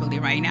virtually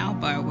right now,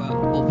 but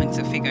we're open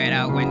to figure it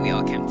out when we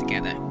all come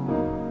together.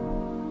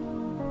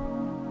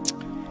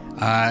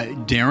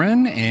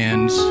 Darren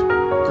and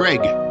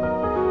Greg.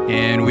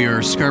 And we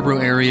are Scarborough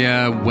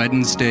area,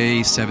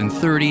 Wednesday,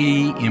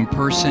 7:30, in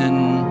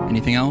person.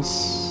 Anything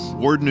else?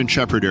 Warden and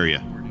Shepherd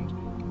area.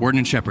 Warden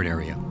and Shepherd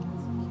area.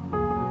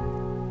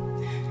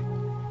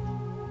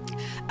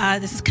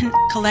 This is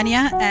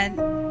Kalenia and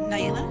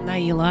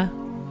Naila.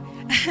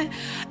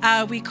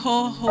 We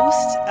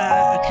co-host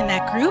a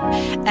Connect group,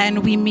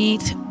 and we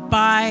meet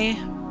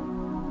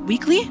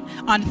bi-weekly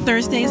on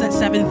Thursdays at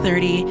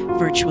 7:30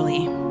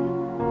 virtually.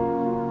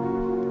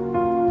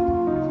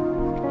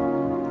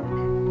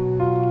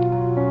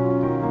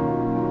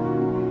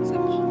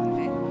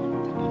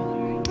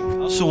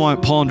 I also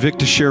want Paul and Vic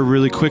to share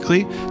really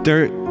quickly.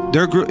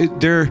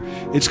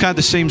 It's kind of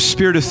the same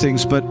spirit of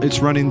things, but it's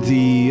going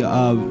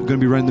to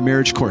be running the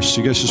marriage course.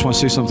 So you guys just want to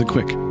say something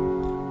quick.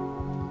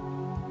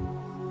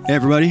 Hey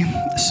everybody.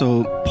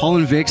 So Paul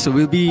and Vic. So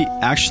we'll be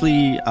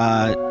actually.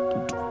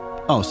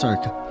 Sorry.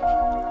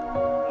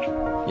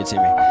 You'd say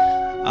me.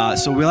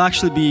 So we'll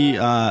actually be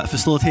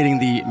facilitating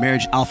the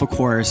Marriage Alpha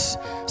course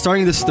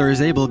starting this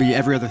Thursday, but it'll be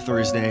every other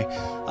Thursday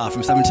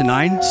from 7 to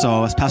 9.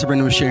 So as Pastor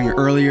Brendan was sharing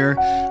earlier,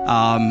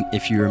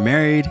 if you're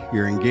married,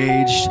 you're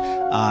engaged,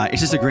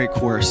 it's just a great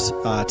course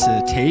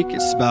to take.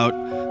 It's about,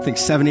 I think,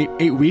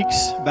 8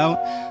 weeks about.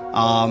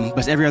 But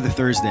it's every other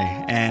Thursday,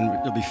 and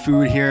there'll be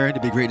food here.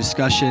 There'll be a great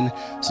discussion,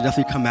 so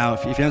definitely come out.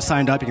 If you haven't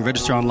signed up, you can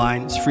register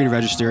online. It's free to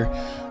register.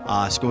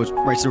 So go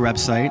right to the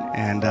website,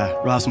 and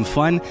we'll have some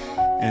fun.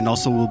 And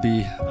also we'll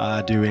be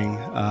doing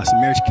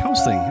some marriage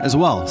counseling as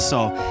well.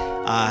 So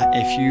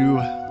if you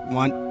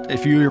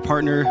and your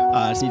partner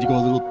just need to go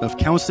a little bit of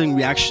counseling,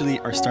 we actually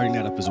are starting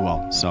that up as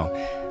well. So I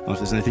don't know if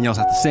there's anything else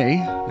I have to say.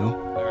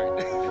 No?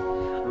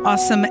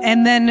 Awesome.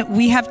 And then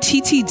we have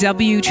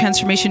TTW,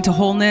 Transformation to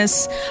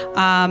Wholeness.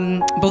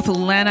 Both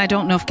Len, I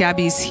don't know if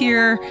Gabby's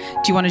here.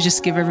 Do you want to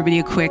just give everybody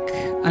a quick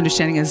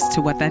understanding as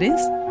to what that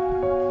is?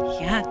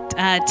 Yeah,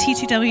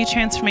 TTW,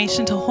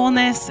 Transformation to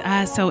Wholeness.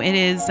 So it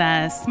is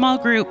a small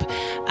group,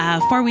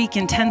 4-week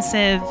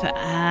intensive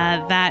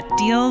that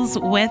deals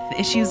with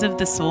issues of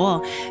the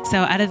soul.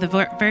 So out of the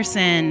verse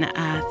in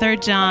 3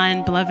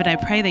 John, beloved, I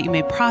pray that you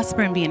may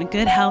prosper and be in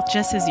good health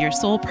just as your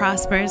soul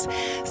prospers.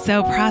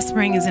 So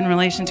prospering is in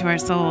relation to our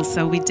souls.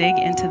 So we dig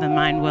into the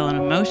mind, will, and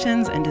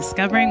emotions and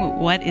discovering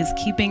what is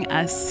keeping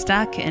us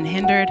stuck and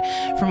hindered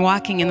from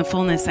walking in the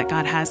fullness that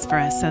God has for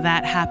us. So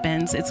that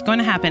happens. It's going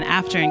to happen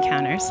after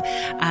encounters.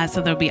 So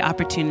there'll be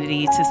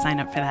opportunity to sign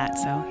up for that.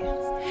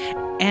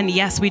 So, and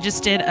yes, we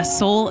just did a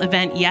soul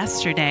event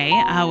yesterday,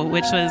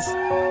 which was,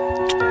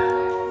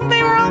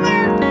 they were all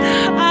there.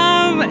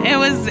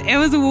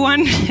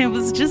 It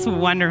was just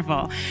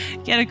wonderful.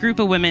 Get a group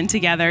of women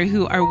together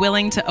who are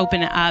willing to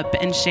open up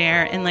and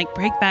share and like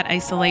break that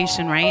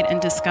isolation, right?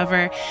 And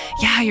discover,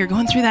 yeah, you're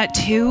going through that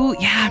too.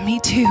 Yeah, me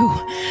too,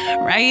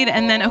 right?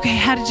 And then, okay,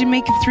 how did you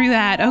make it through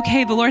that?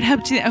 Okay, the Lord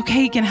helped you.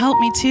 Okay, He can help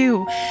me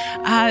too.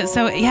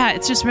 So yeah,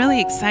 it's just really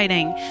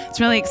exciting. It's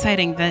really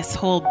exciting. This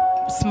whole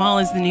small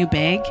is the new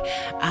big.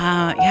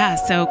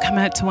 So come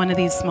out to one of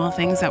these small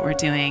things that we're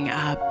doing.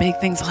 Big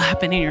things will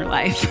happen in your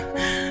life.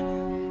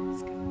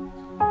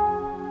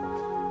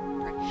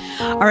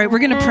 All right, we're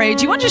going to pray.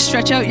 Do you want to just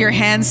stretch out your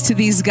hands to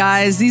these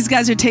guys? These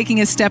guys are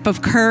taking a step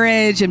of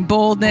courage and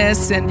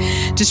boldness and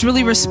just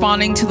really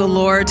responding to the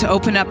Lord to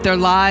open up their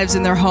lives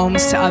and their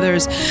homes to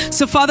others.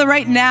 So, Father,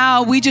 right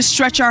now, we just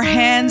stretch our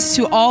hands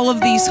to all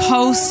of these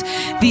hosts,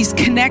 these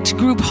Connect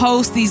group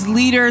hosts, these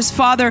leaders.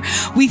 Father,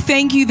 we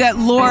thank you that,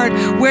 Lord,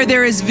 where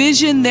there is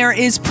vision, there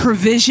is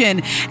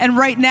provision. And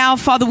right now,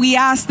 Father, we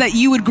ask that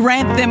you would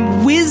grant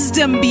them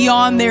wisdom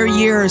beyond their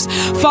years.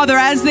 Father,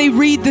 as they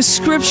read the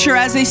scripture,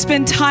 as they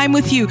spend time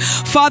with you,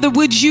 Father,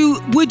 would you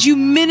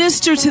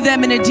minister to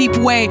them in a deep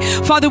way?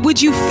 Father, would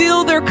you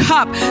fill their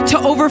cup to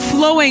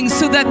overflowing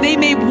so that they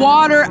may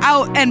water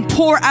out and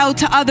pour out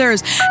to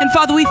others? And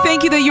Father, we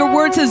thank you that your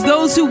word says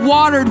those who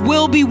watered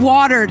will be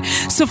watered.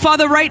 So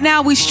Father, right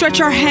now we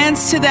stretch our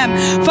hands to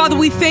them. Father,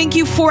 we thank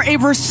you for a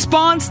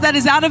response that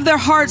is out of their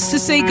hearts to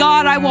say,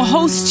 God, I will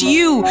host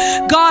you.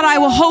 God, I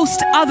will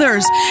host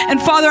others.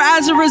 And Father,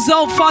 as a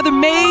result, Father,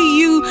 may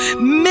you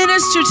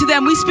minister to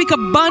them. We speak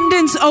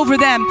abundance over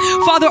them.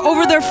 Father,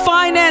 over their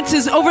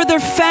finances, over their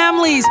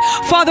families,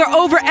 Father,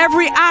 over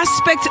every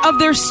aspect of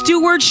their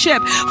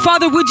stewardship.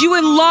 Father, would you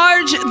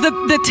enlarge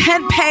the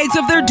tent pegs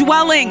of their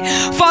dwelling?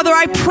 Father,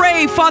 I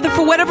pray, Father,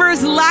 for whatever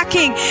is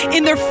lacking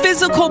in their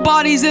physical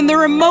bodies, in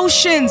their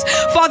emotions,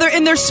 Father,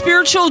 in their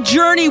spiritual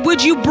journey,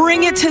 would you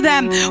bring it to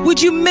them?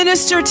 Would you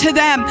minister to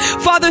them?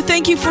 Father,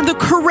 thank you for the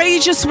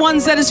courageous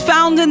ones that is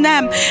found in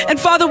them. And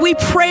Father, we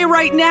pray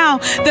right now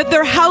that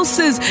their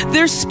houses,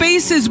 their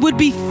spaces would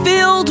be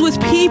filled with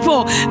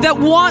people that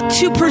want want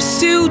to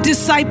pursue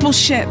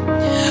discipleship.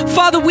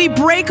 Father, we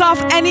break off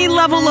any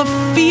level of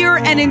fear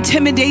and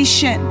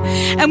intimidation,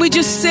 and we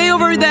just say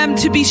over them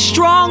to be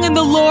strong in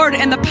the Lord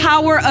and the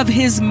power of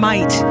his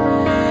might.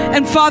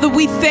 And Father,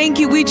 we thank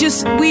you. We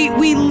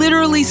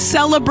literally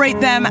celebrate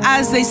them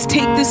as they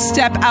take this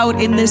step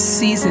out in this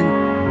season.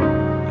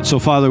 So,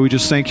 Father, we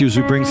just thank you as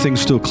we bring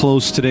things to a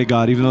close today,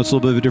 God. Even though it's a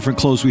little bit of a different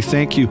close, we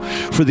thank you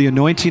for the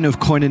anointing of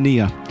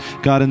koinonia,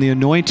 God, and the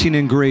anointing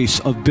and grace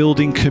of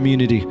building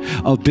community,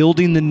 of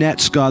building the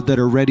nets, God, that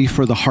are ready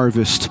for the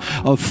harvest,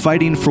 of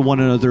fighting for one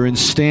another and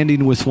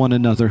standing with one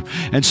another.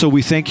 And so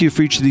we thank you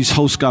for each of these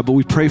hosts, God, but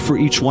we pray for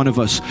each one of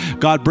us.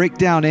 God, break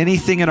down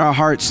anything in our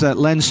hearts that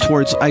lends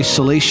towards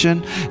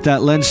isolation,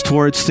 that lends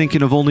towards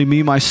thinking of only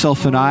me,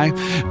 myself, and I.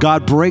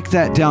 God, break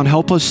that down.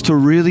 Help us to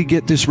really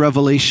get this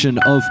revelation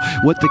of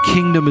what the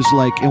kingdom is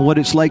like and what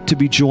it's like to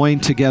be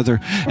joined together.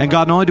 And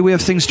God, not only do we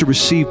have things to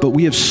receive, but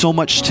we have so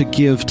much to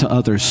give to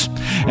others.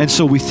 And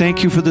so we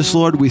thank you for this,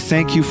 Lord. We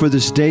thank you for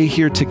this day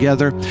here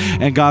together.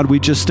 And God, we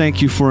just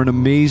thank you for an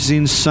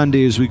amazing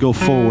Sunday as we go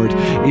forward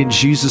in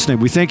Jesus' name.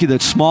 We thank you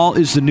that small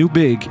is the new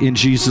big in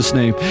Jesus'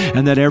 name,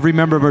 and that every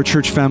member of our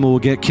church family will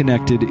get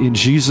connected in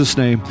Jesus'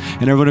 name.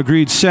 And everyone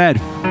agreed, said,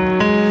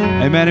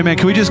 amen, amen.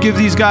 Can we just give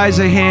these guys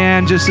a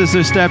hand just as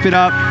they're stepping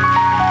up?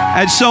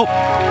 And so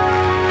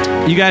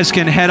you guys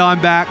can head on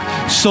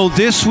back. So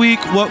this week,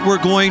 what we're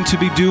going to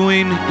be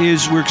doing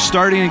is we're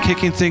starting and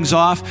kicking things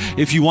off.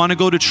 If you want to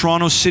go to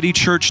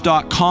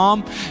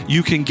TorontoCityChurch.com,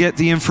 you can get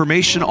the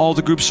information. All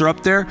the groups are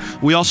up there.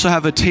 We also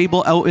have a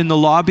table out in the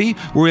lobby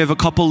where we have a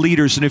couple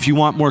leaders. And if you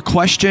want more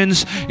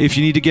questions, if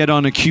you need to get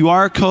on a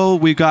QR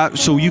code, we've got,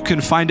 so you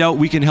can find out,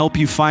 we can help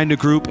you find a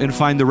group and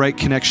find the right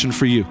connection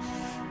for you.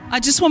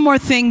 Just one more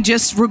thing,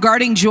 just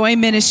regarding Joy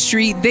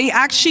Ministry, they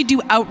actually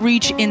do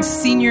outreach in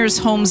seniors'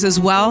 homes as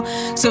well.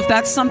 So if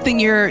that's something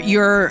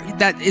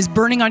that is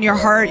burning on your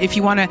heart, if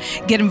you want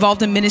to get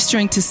involved in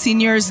ministering to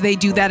seniors, they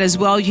do that as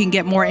well. You can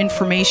get more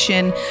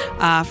information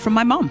from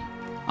my mom.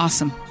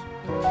 Awesome.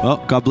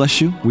 Well, God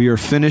bless you. We are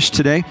finished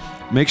today.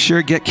 Make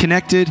sure, get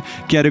connected,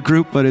 get a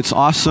group, but it's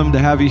awesome to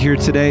have you here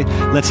today.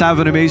 Let's have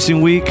an amazing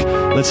week.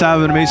 Let's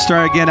have an amazing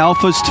start. Again,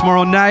 Alpha's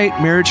tomorrow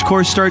night. Marriage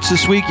course starts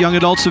this week. Young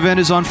Adults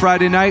event is on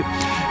Friday night.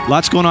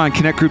 Lots going on.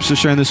 Connect groups are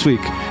sharing this week.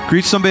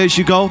 Greet somebody as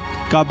you go.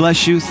 God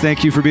bless you.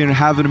 Thank you for being here.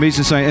 Have an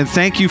amazing Sunday. And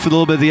thank you for a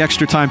little bit of the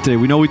extra time today.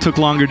 We know we took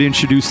longer to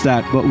introduce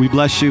that, but we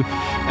bless you.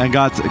 And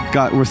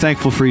God, we're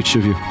thankful for each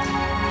of you.